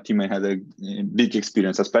of my team had a big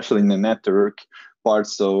experience, especially in the network part.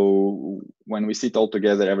 So when we sit all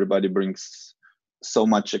together, everybody brings so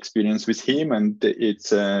much experience with him, and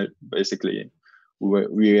it's basically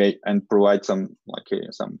we and provide some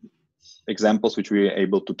some examples which we were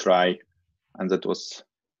able to try, and that was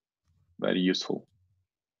very useful.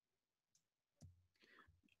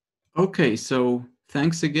 Okay, so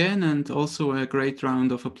thanks again, and also a great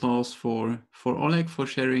round of applause for Oleg for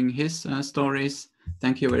sharing his stories.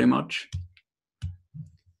 Thank you very much.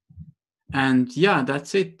 And yeah,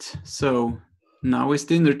 that's it. So now is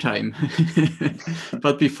dinner time.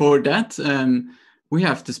 But before that, we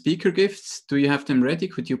have the speaker gifts. Do you have them ready?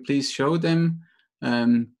 Could you please show them?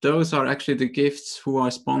 Those are actually the gifts who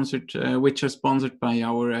are sponsored, which are sponsored by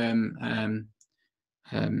our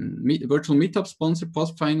virtual meetup sponsor,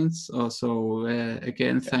 PostFinance. Also,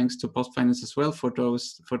 again, thanks to PostFinance as well for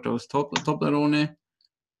those Toblerone,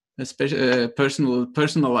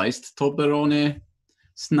 personalized Toblerone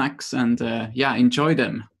snacks, and yeah, enjoy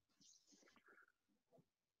them.